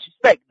 I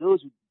suspect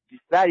those who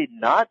decided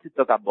not to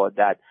talk about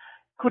that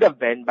could have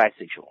been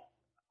bisexual,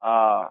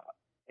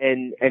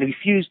 and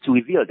refused to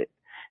reveal it.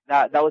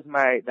 That would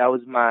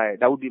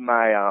be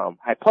my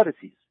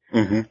hypothesis.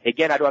 Mm-hmm.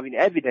 Again, I don't have any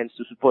evidence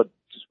to support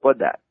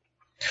that.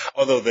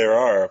 Although there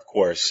are, of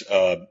course,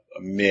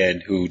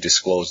 men who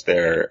disclose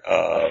their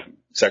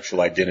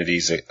sexual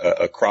identities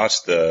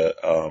across the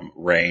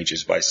range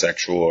as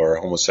bisexual or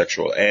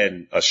homosexual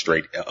and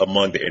straight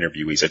among the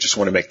interviewees. I just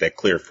want to make that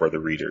clear for the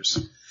readers.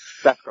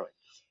 That's correct.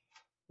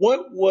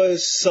 What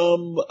was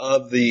some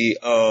of the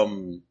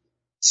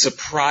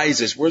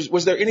surprises?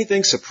 Was there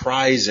anything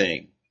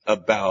surprising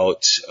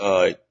about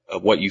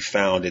what you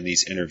found in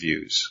these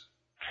interviews?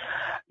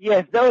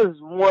 Yes, there was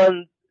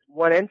one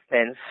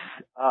instance.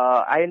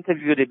 I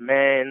interviewed a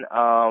man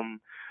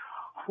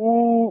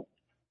who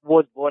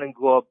was born and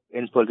grew up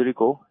in Puerto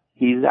Rico.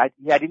 He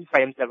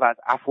identified himself as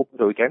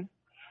Afro-Puerto Rican,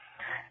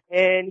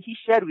 and he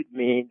shared with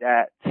me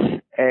that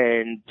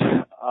in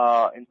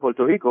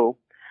Puerto Rico,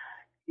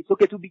 it's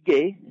okay to be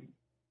gay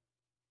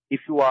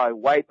if you are a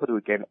white Puerto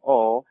Rican,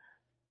 or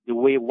the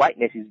way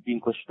whiteness is being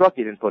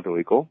constructed in Puerto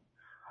Rico.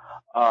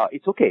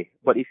 It's okay,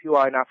 but if you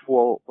are an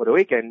Afro-Puerto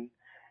Rican,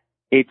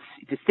 it's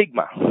a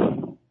stigma.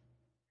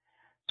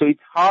 So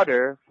it's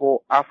harder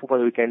for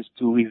Afro-Puerto Ricans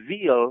to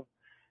reveal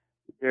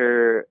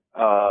their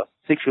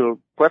sexual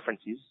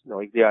preferences.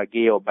 If they are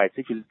gay or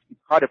bisexual, it's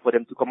harder for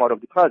them to come out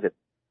of the closet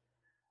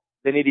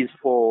than it is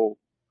for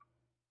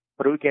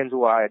Puerto Ricans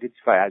who are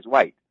identified as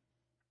white.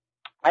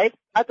 I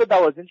thought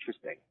that was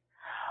interesting.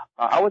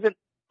 I wasn't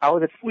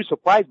fully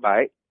surprised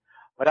by it,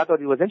 but I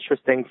thought it was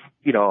interesting,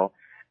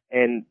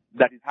 and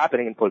that is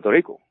happening in Puerto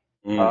Rico.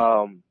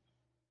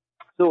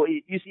 So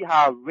you see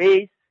how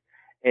race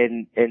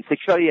and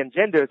sexuality and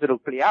gender sort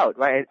of play out,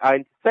 right? And are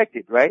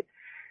intersected, right?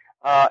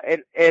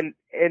 And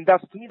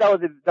that's, to me, that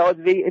was a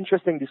very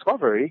interesting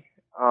discovery,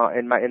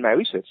 in my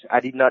research. I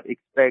did not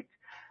expect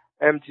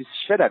him to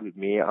share that with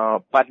me,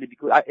 partly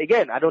because,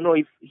 I don't know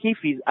if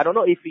he's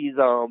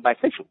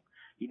bisexual.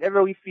 He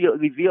never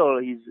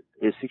revealed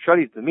his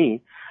sexuality to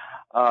me.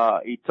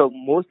 He talked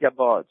mostly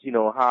about,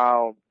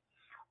 how,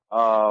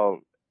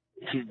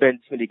 he's been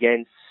discriminated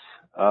against,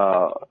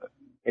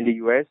 in the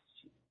U.S.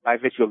 by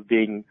virtue of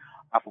being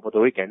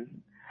Afro-Puerto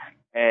Rican,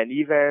 and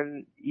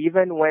even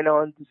went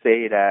on to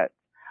say that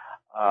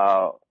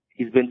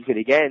he's been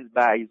discriminated against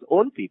by his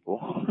own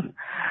people,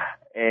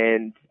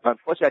 and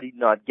unfortunately I did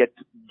not get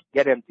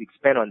him to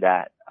expand on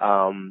that.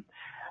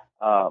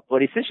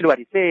 But essentially what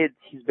he said,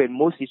 he's been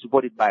mostly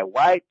supported by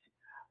white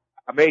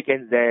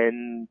Americans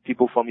than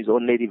people from his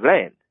own native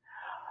land.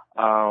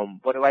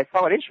 But what I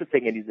found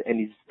interesting in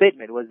his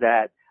statement was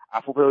that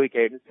Afro-Puerto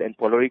Ricans in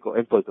Puerto Rico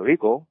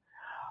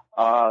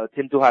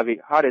tend to have a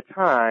harder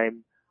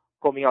time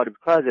coming out of the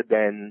closet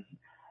than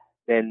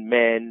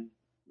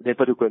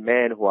particular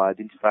men who are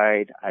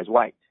identified as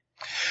white.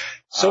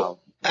 So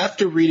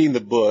after reading the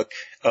book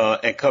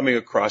and coming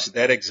across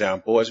that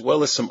example, as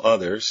well as some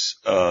others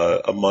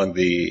among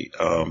the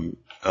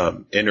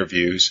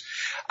interviews,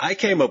 I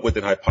came up with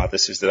a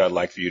hypothesis that I'd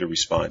like for you to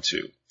respond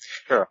to.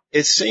 Sure.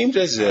 It seemed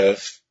as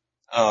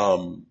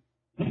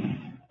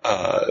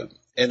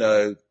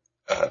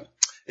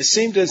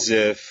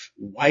if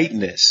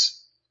whiteness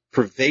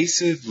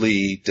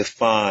pervasively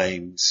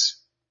defines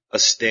a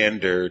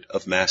standard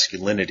of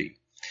masculinity,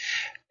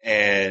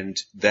 and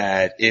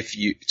that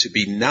to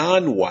be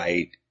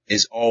non-white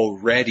is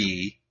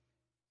already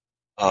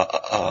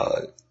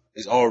a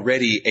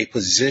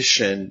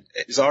position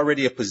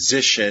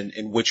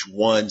in which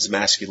one's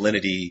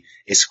masculinity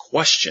is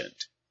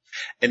questioned.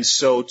 And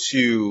so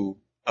to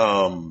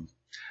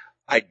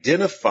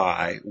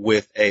identify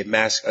with a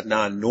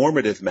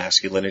non-normative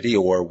masculinity,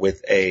 or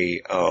with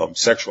a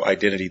sexual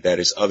identity that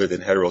is other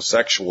than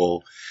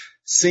heterosexual,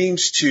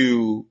 seems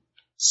to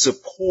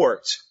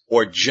support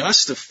or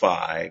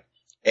justify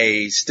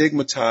a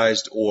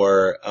stigmatized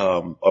or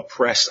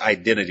oppressed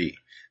identity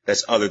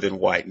that's other than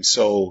white. And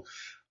so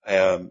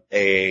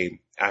a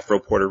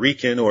Afro-Puerto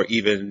Rican, or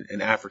even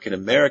an African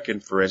American,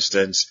 for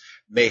instance,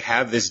 may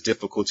have this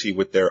difficulty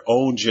with their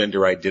own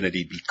gender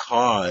identity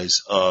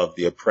because of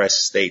the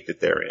oppressed state that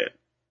they're in.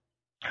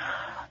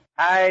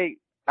 I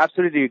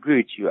absolutely agree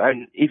with you.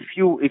 And if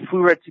we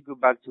were to go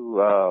back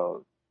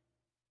to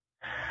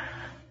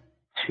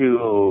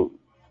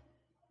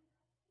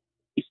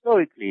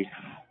historically,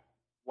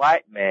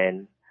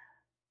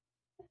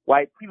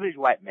 privileged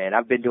white men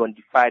have been the one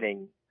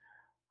defining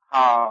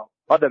how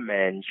other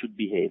men should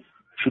behave,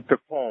 should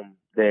perform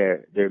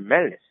their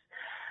maleness.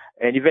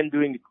 And even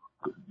during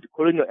the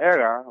colonial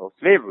era of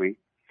slavery,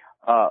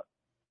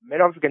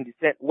 men of African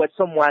descent were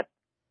somewhat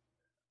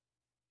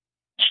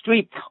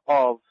stripped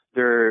of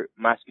their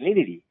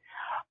masculinity.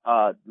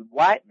 The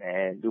white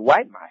man, the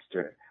white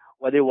master,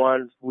 were the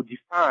ones who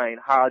defined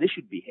how they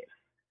should behave.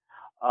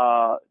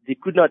 They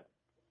could not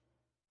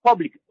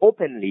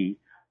openly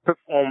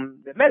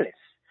perform the maleness,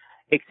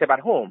 except at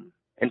home.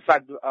 In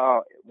fact,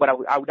 but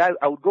I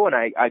would go on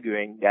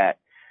arguing that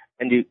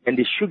in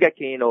the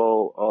sugarcane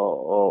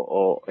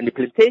or in the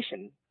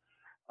plantation,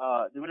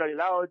 they were not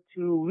allowed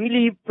to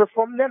really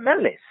perform their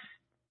maleness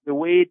the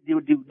way they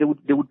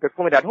would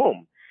perform it at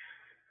home.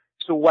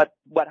 So what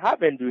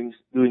happened during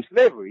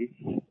slavery?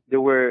 There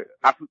were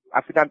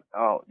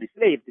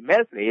the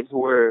male slaves who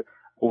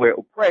were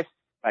oppressed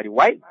by the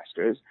white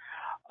masters,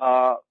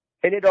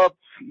 ended up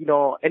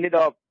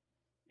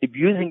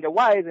abusing their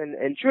wives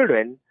and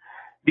children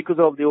because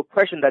of the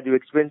oppression that they were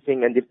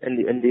experiencing in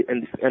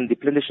the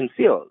plantation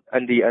field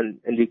and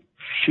the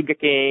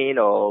sugarcane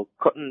or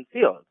cotton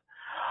field.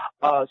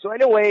 So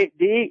anyway,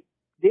 they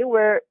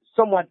were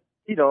somewhat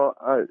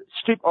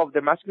stripped of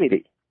their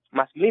masculinity.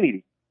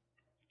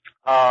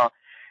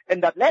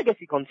 And that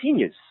legacy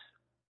continues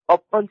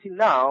up until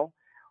now.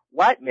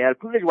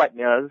 Privileged white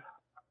males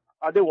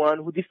are the one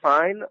who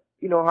define,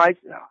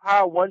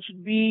 how one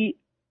should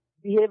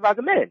behave as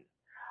a man.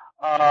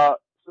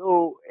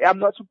 So I'm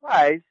not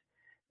surprised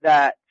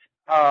that,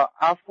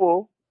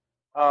 Afro,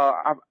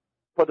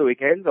 Puerto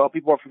Ricans or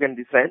people of African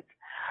descent,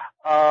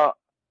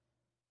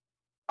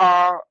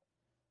 are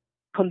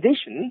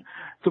conditioned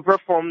to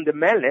perform the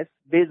maleness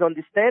based on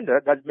the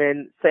standard that's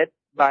been set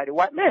by the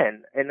white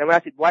man. And when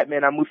I say white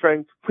man, I'm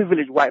referring to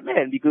privileged white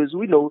men, because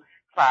we know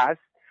class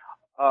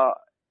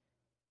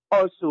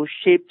also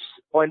shapes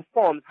or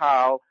informs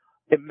how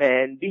a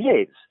man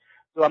behaves.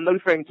 So I'm not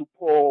referring to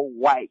poor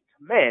white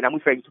men, I'm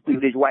referring to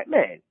privileged white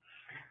men.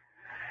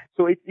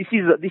 So this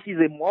is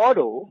a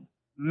model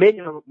many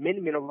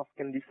men of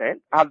African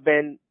descent have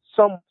been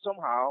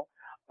somehow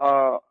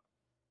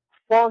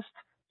forced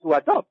to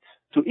adopt,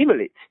 to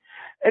emulate.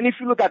 And if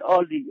you look at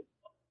all the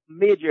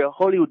major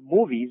Hollywood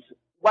movies,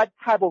 what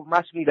type of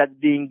masculinity that's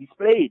being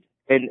displayed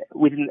in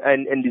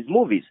these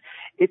movies?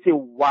 It's a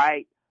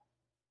white,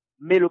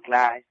 middle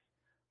class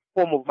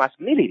form of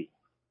masculinity.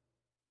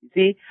 You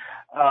see,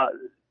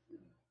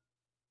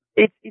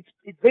 it's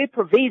very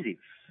pervasive.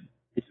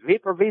 It's very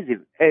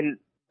pervasive, and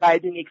by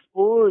being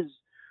exposed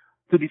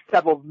to this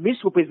type of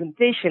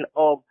misrepresentation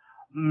of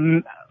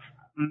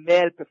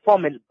male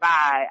performance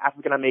by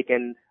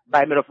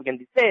men of African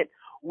descent,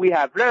 we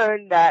have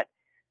learned that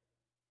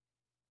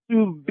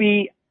to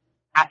be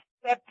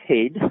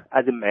accepted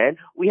as a man,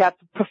 we have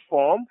to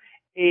perform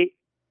the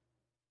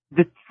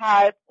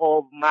type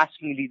of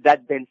masculinity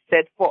that's been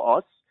set for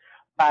us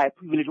by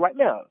privileged white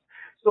males.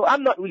 So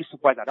I'm not really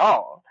surprised at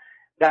all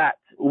that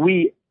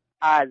we,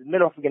 as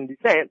men of African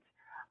descent,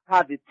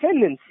 have the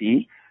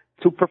tendency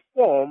to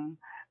perform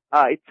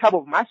a type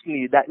of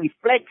masculinity that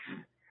reflects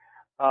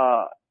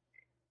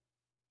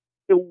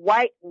the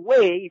white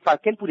way, if I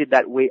can put it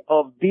that way,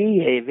 of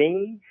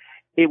behaving,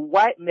 a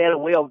white male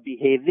way of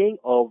behaving,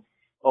 of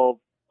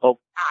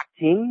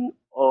acting,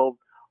 of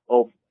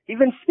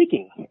even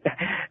speaking,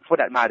 for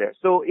that matter.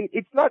 So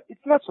it's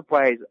not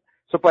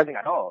surprising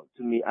at all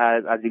to me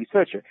as a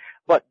researcher.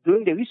 But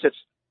doing the research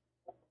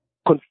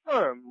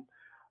confirmed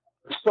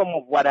some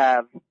of what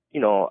I've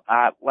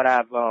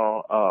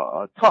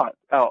thought,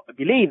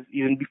 believed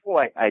even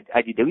before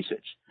I did the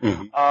research.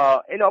 Mm-hmm.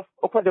 And of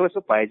course there were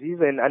surprises,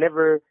 and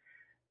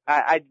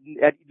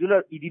it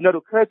did not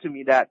occur to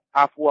me that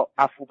Afro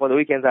Puerto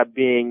Ricans are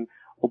being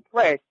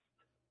oppressed.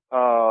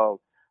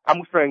 I'm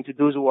referring to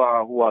those who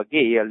are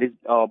gay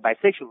or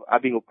bisexual are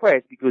being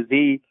oppressed because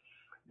they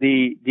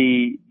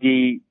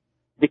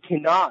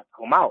cannot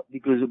come out,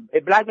 because a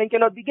black man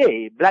cannot be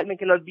gay, a black man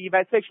cannot be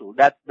bisexual.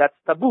 That's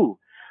taboo.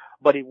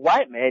 But a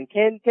white man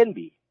can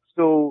be.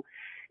 So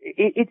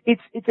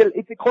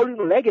it's a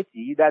colonial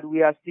legacy that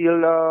we are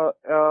still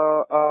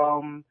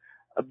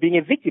being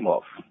a victim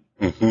of.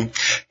 Mm-hmm.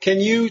 Can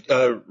you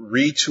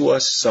read to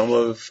us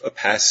a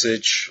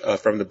passage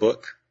from the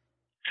book?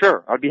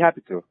 Sure, I'll be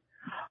happy to.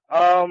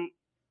 The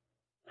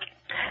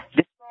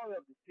story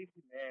of the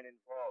 50 men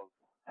involved.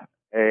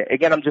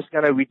 Again, I'm just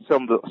gonna read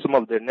some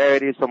of the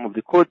narratives, some of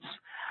the quotes,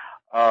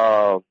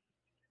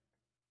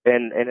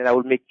 and then I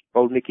will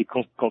make a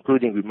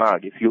concluding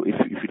remark if you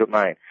don't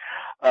mind.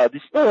 The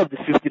story of the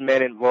 50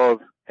 men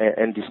involved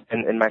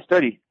in my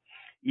study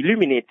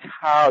illuminate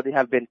how they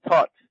have been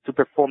taught to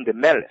perform the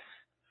maleness,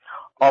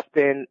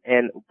 often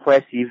in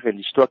oppressive and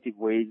destructive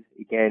ways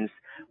against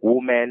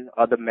women,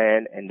 other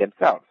men, and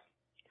themselves.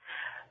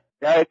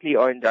 Directly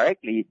or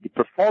indirectly, the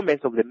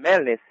performance of the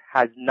maleness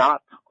has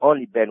not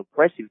only been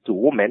oppressive to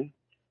women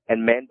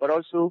and men, but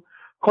also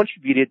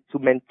contributed to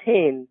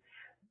maintain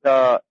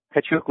the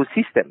patriarchal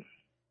system.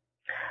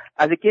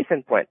 As a case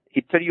in point,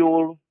 a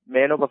 30-year-old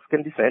man of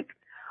African descent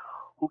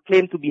who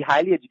claimed to be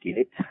highly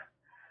educated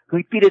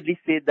repeatedly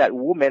said that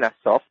women are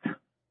soft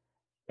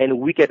and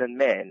weaker than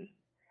men,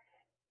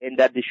 and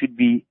that they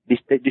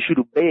should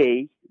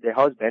obey their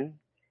husband,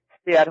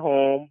 stay at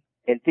home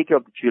and take care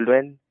of the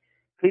children,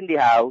 clean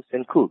the house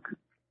and cook.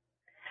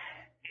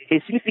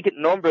 A significant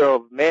number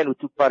of men who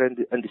took part in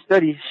the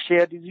study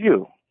shared this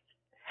view.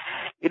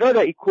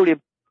 Another equally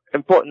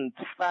important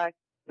fact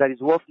that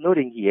is worth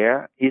noting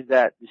here is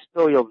that the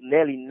story of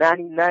nearly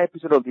 99%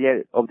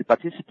 of the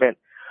participants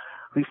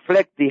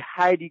reflect the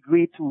high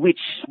degree to which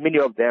many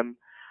of them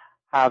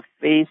have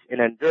faced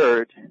and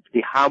endured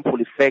the harmful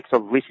effects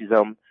of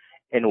racism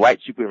and white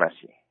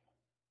supremacy.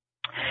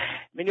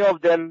 Many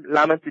of them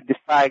lamented the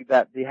fact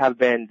that they have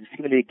been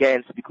discriminated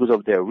against because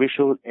of their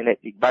racial and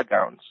ethnic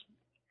backgrounds.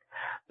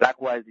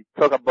 Likewise, they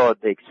talk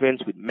about their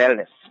experience with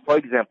maleness. For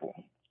example,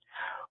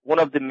 one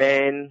of the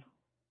men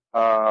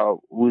who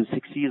was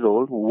 60 years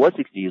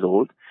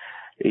old,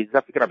 is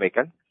African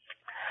American,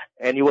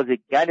 and he was a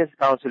guidance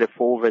counselor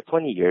for over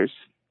 20 years.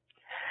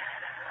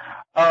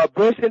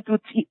 Burst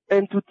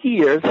into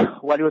tears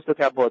while he was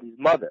talking about his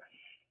mother.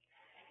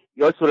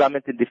 He also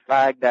lamented the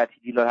fact that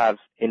he did not have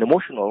an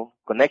emotional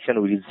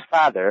connection with his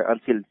father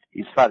until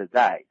his father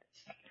died.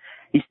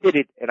 He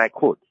stated, and I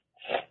quote,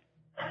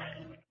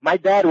 "My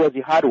dad was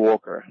a hard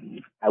worker.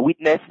 I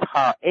witnessed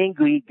how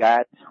angry he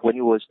got when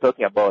he was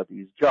talking about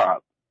his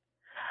job,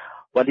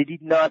 but he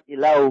did not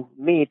allow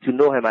me to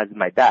know him as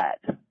my dad.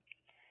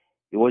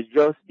 He was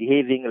just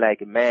behaving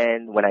like a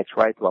man when I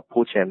tried to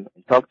approach him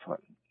and talk to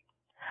him.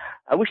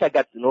 I wish I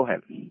got to know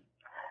him.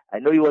 I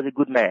know he was a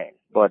good man,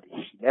 but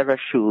he never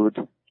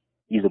showed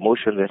his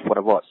emotions in front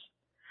of us.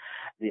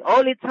 The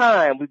only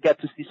time we got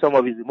to see some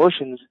of his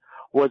emotions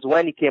was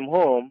when he came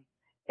home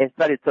and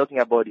started talking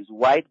about his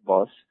white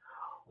boss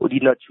who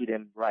did not treat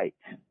him right."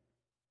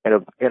 End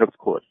of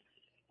quote.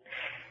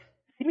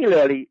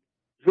 Similarly,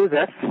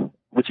 Joseph,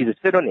 which is a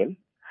pseudonym,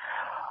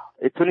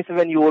 a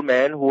 27-year-old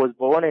man who was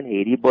born in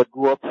Haiti but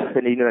grew up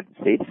in the United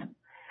States,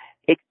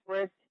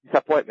 expressed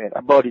disappointment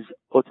about his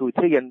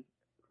authoritarian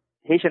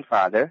Haitian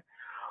father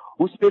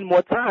who spent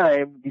more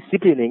time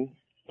disciplining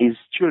his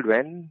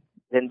children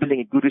than building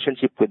a good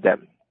relationship with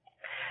them.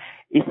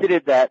 He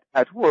stated that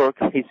at work,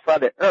 his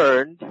father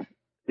earned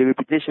the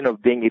reputation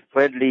of being a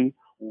friendly,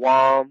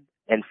 warm,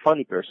 and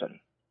funny person.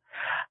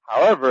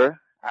 However,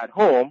 at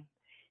home,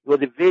 he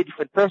was a very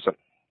different person.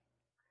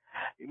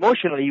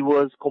 Emotionally, he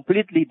was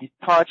completely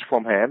detached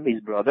from him,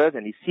 his brothers,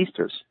 and his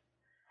sisters.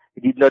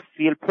 He did not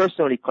feel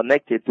personally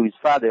connected to his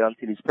father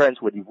until his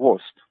parents were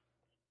divorced.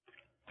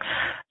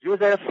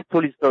 Joseph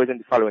told his stories in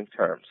the following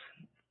terms,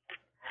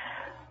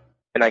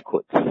 and I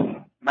quote,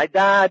 "My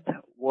dad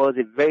was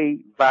a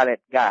very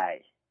violent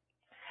guy.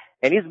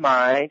 In his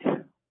mind,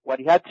 what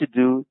he had to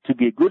do to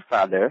be a good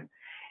father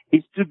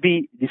is to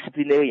be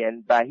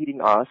disciplinarian by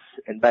hitting us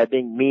and by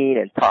being mean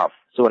and tough,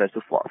 so on and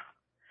so forth.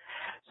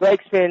 So I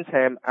experienced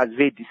him as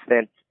very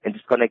distant and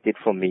disconnected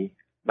from me,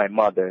 my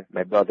mother,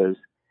 my brothers,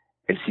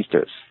 and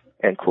sisters."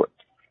 End quote.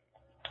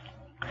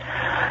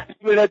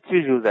 Similar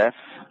to Joseph,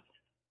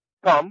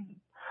 Tom,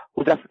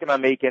 whose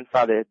African-American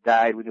father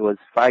died when he was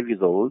 5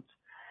 years old,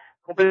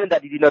 complained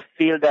that he did not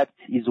feel that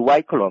his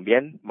white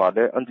Colombian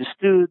mother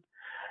understood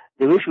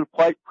the racial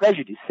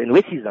prejudice and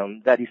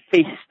racism that he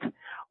faced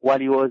while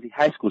he was a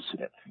high school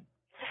student.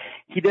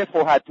 He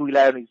therefore had to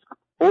rely on his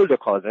older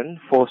cousin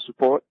for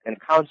support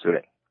and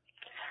counseling.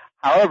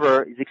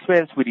 However, his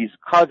experience with his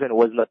cousin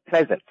was not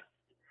pleasant.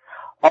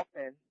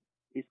 Often,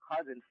 his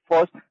cousin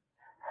forced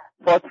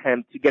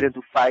him to get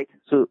into fights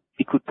so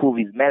he could prove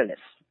his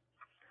maleness.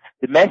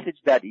 The message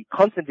that he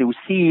constantly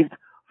received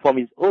from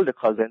his older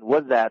cousin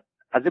was that,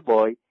 as a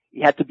boy,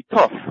 he had to be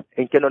tough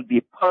and cannot be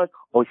a punk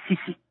or a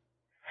sissy.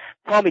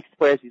 Tom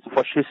expressed his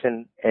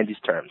frustration in these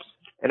terms,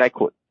 and I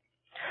quote,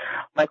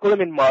 "My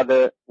Colombian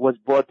mother was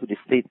brought to the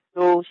States,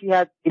 so she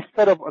had a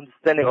sort of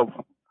understanding of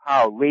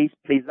how race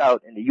plays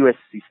out in the U.S.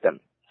 system,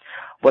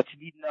 but she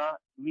did not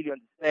really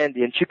understand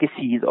the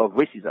intricacies of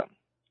racism.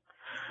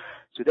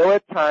 So there were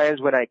times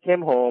when I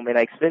came home and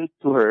I explained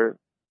to her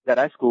that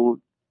at school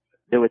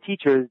there were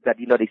teachers that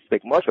did not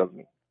expect much of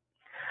me.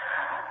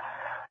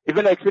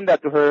 Even I explained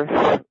that to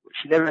her,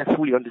 she never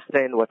fully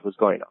understood what was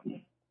going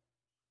on.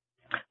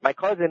 My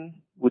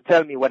cousin would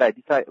tell me what I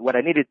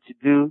needed to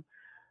do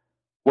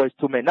was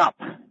to man up.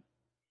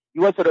 He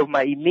was sort of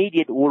my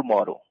immediate role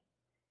model.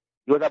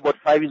 He was about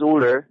 5 years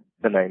older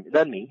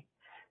than me,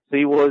 so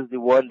he was the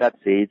one that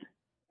said,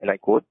 and I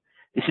quote,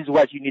 "This is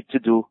what you need to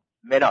do,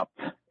 man up."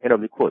 End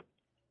of the quote.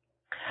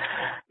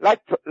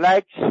 Like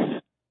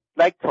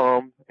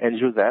Tom and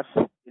Joseph,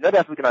 another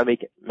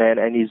African-American man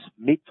in his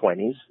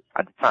mid-20s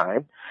at the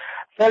time,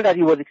 felt that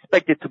he was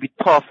expected to be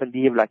tough and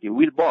behave like a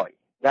real boy.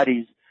 That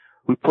is,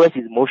 repress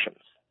his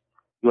emotions.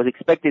 He was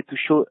expected to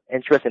show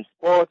interest in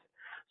sports,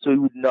 so he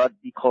would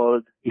not be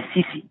called a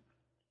sissy.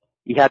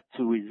 He had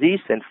to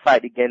resist and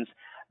fight against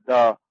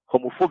the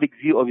homophobic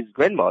view of his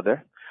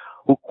grandmother,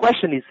 who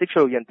questioned his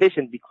sexual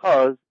orientation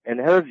because, in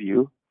her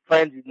view,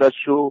 friends did not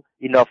show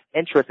enough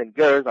interest in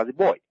girls as a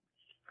boy.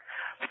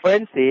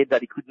 Friend said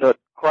that he could not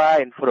cry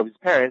in front of his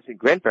parents and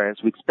grandparents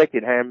who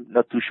expected him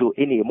not to show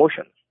any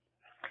emotion.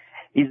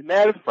 His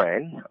male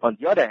friend, on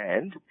the other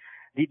hand,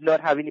 did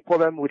not have any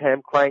problem with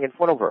him crying in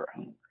front of her.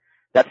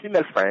 That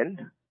female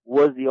friend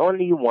was the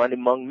only one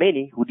among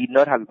many who did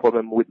not have a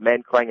problem with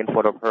men crying in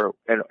front of her,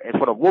 in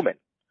front of women.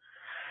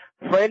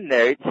 Friend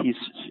narrates his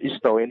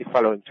story in the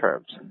following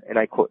terms, and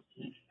I quote,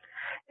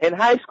 "In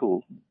high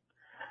school,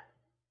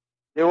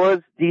 there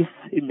was this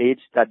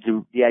image that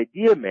the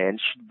ideal man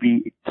should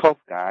be a tough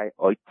guy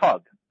or a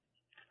thug.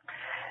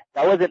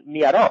 That wasn't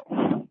me at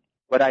all,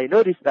 but I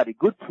noticed that a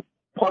good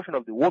portion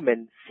of the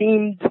women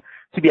seemed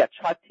to be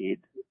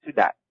attracted to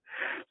that.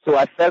 So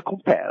I felt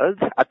compelled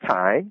at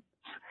times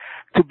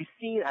to be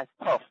seen as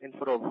tough in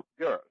front of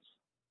girls.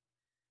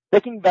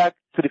 Thinking back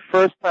to the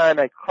first time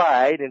I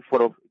cried in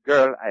front of a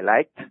girl I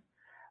liked,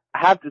 I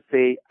have to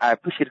say I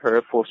appreciate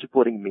her for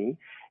supporting me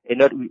and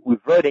not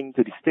reverting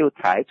to the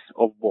stereotypes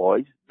of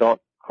boys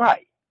don't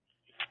cry.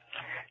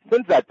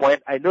 Since that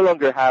point, I no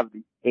longer have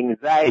the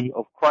anxiety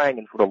of crying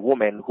in front of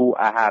women who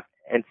I have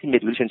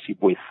intimate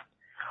relationship with.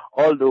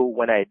 Although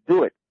when I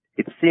do it,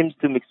 it seems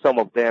to make some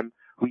of them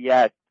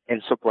react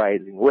in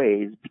surprising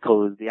ways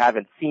because they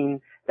haven't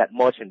seen that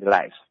much in their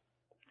lives.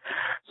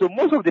 So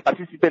most of the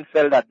participants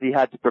felt that they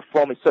had to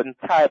perform a certain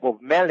type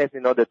of maleness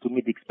in order to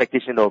meet the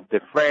expectation of their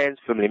friends,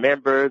 family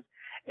members,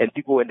 and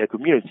people in their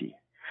community.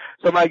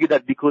 Some argue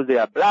that because they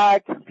are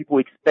black, people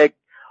expect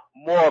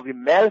more of a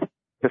male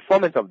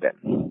performance of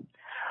them.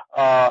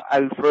 I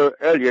referred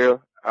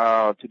earlier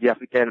to the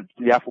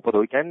Afro-Puerto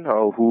Rican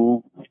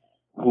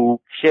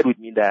who shared with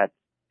me that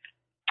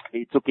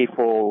it's okay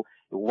for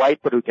a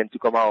white Puerto Rican to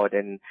come out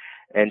and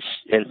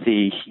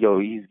say,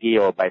 he's gay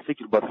or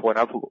bisexual, but for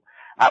an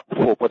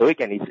for Puerto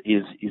Rican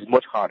is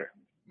much harder.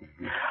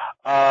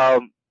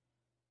 And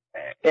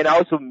I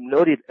also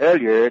noted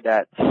earlier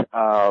that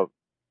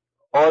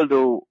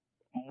although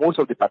most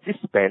of the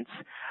participants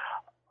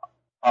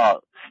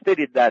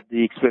stated that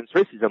they experienced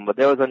racism, but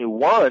there was only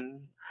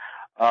one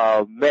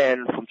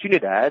man from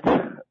Trinidad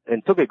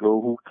and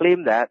Tobago who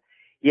claimed that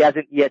he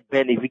hasn't yet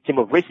been a victim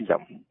of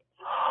racism.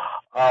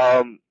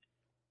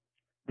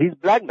 This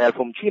black man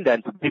from Trinidad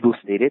and Tobago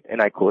stated,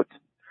 and I quote,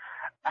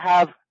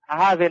 I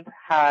haven't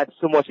had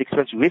so much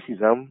experience with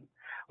racism,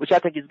 which I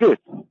think is good,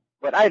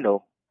 but I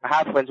know I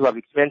have friends who have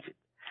experienced it.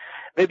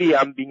 Maybe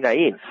I'm being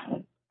naive.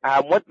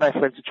 I want my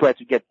friends to try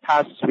to get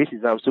past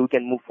racism so we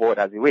can move forward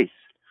as a race.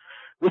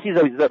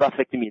 Racism is not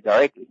affecting me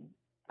directly.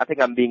 I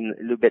think I'm being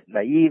a little bit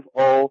naive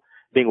or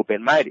being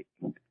open-minded.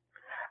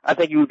 I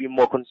think it would be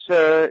more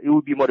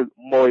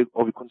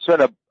of a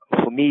concern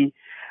for me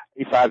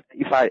if I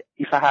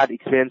had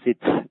experienced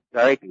it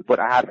directly, but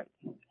I haven't.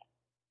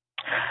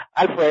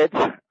 Alfred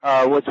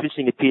was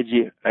finishing a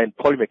PhD in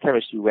polymer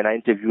chemistry when I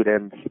interviewed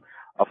him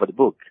for the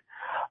book.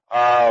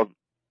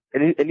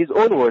 In his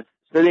own words,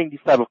 studying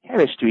this type of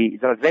chemistry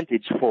is an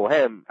advantage for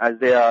him, as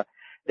there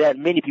are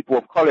many people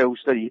of color who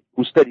study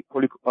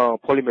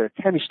polymer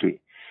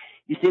chemistry.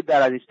 He said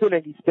that as a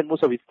student, he spent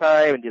most of his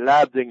time in the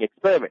lab doing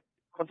experiments.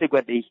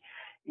 Consequently,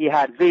 he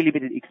had very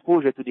limited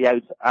exposure to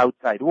the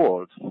outside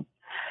world.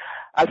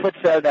 Alfred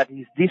felt that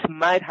this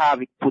might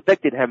have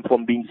protected him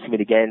from being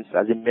discriminated against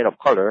as a man of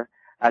color,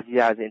 as he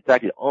has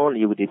interacted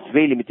only with a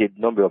very limited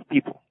number of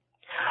people.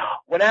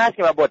 When I asked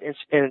him about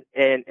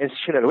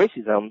institutional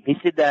racism, he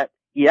said that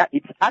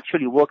it's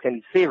actually worked in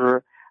his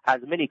favor,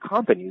 as many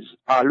companies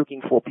are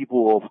looking for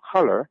people of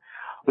color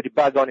with a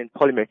background in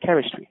polymer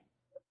chemistry.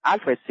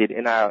 Alfred said,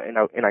 and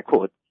I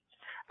quote,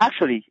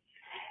 actually,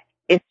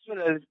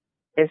 institutional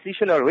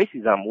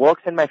racism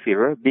works in my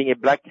favor, being a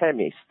black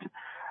chemist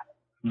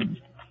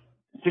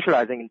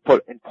specializing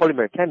in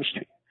polymer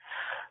chemistry.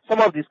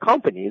 Some of these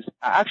companies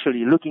are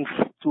actually looking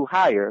to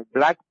hire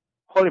black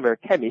polymer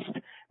chemists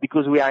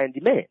because we are in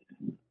demand.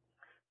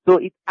 So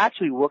it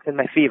actually works in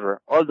my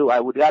favor, although I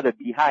would rather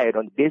be hired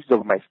on the basis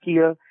of my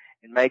skill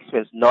and my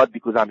experience, not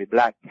because I'm a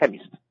black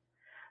chemist.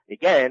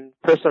 Again,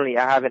 personally,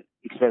 I haven't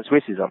experienced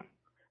racism.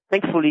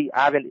 Thankfully,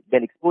 I haven't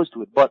been exposed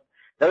to it, but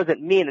that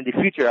doesn't mean in the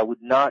future I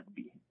would not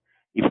be.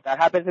 If that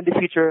happens in the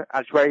future,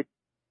 I'll try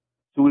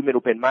to remain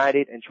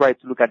open-minded and try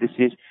to look at the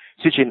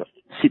situation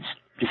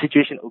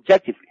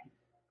objectively.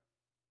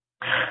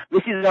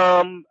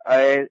 Racism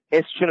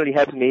institutionally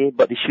helps me,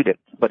 but it shouldn't,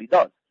 but it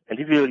does.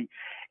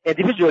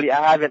 Individually,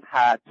 I haven't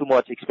had too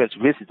much experience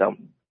with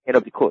racism. End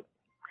of the quote.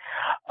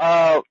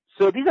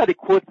 So these are the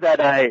quotes that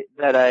I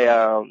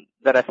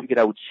figured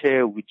I would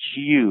share with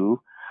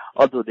you,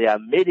 although there are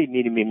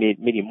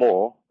many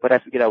more, but I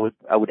figured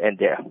I would end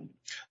there.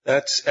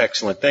 That's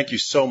excellent. Thank you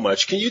so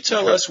much. Can you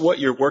tell us what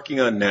you're working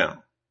on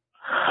now?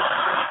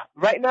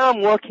 Right now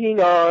I'm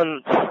working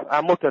on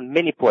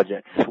many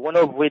projects, one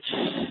of which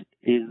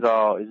is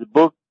a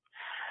book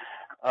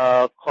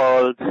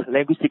called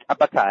Linguistic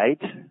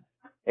Apartheid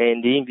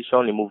and the English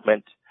Only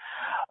Movement.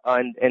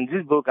 And in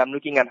this book, I'm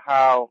looking at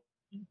how,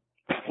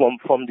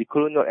 from the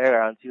colonial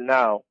era until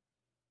now,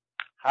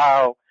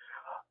 how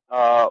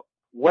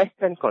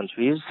Western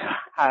countries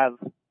have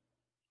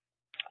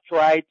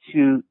tried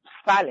to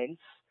silence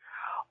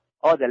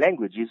other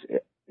languages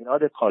in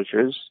other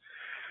cultures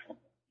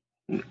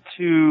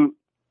to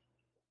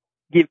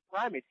give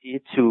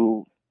primacy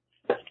to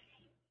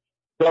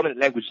dominant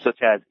languages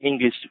such as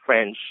English,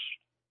 French,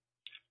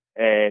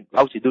 and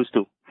obviously those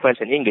two, French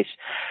and English.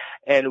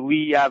 And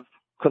we have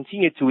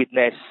continued to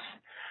witness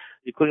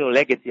the colonial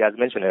legacy, as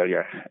mentioned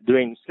earlier.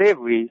 During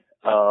slavery,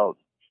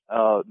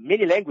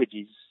 many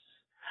languages,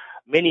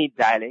 many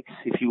dialects,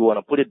 if you want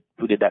to put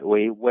it that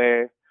way,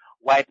 were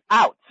wiped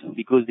out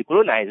because the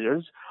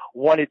colonizers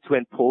wanted to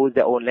impose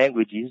their own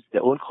languages,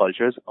 their own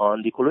cultures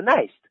on the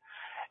colonized.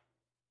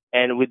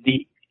 And with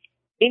the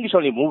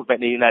English-only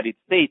movement in the United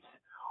States,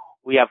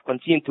 we have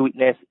continued to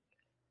witness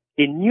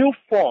a new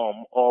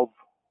form of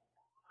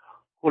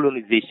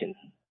colonization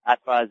as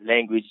far as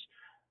language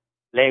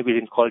and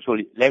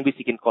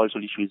linguistic and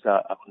cultural issues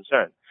are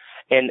concerned.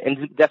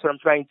 And that's what I'm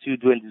trying to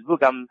do in this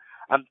book. I'm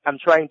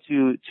trying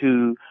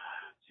to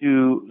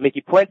make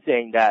a point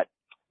saying that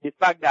the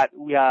fact that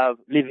we are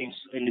living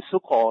in the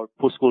so-called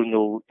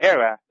post-colonial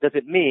era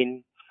doesn't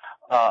mean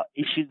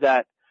issues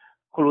that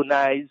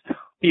colonized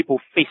people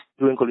faced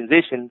during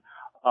colonization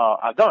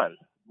are gone.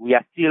 We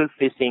are still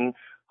facing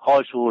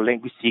cultural,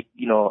 linguistic,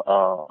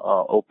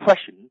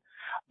 oppression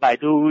by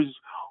those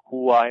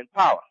who are in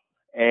power.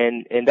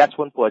 And that's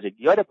one project.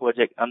 The other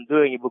project, I'm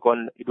doing a book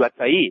on Edward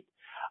Said.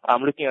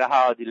 I'm looking at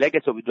how the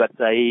legacy of Edward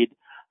Said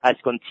has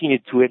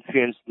continued to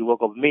influence the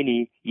work of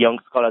many young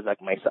scholars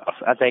like myself.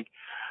 I think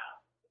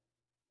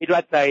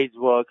Edward Said's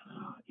work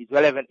is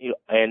relevant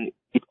and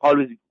it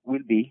always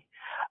will be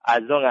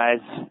as long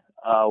as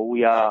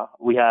we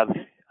have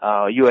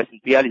U.S.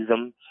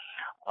 imperialism,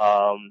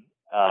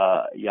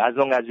 as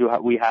long as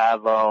we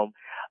have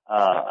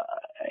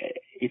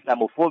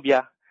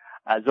Islamophobia,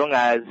 as long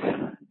as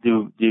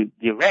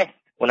the rest,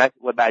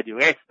 by the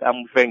rest,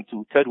 I'm referring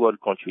to third world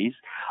countries,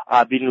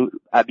 are being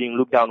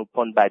looked down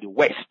upon by the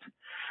West.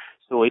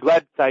 So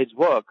Edward Said's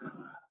work,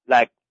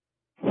 like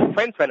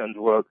Frantz Fanon's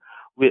work,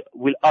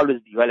 will always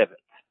be relevant.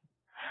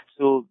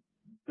 So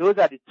those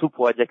are the two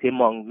projects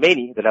among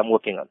many that I'm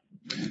working on.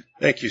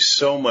 Thank you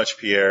so much,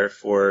 Pierre,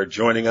 for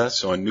joining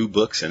us on New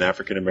Books in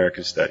African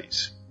American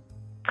Studies.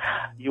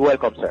 You're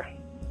welcome, sir.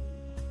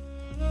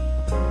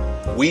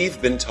 We've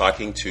been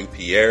talking to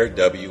Pierre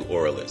W.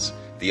 Orliss,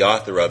 the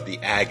author of The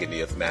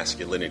Agony of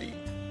Masculinity,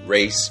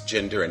 Race,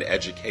 Gender, and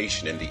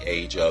Education in the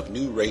Age of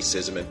New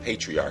Racism and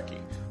Patriarchy,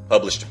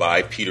 published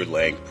by Peter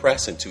Lang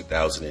Press in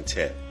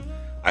 2010.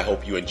 I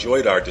hope you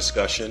enjoyed our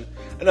discussion,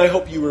 and I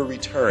hope you will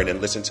return and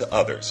listen to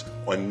others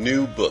on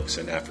New Books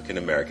in African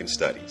American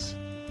Studies.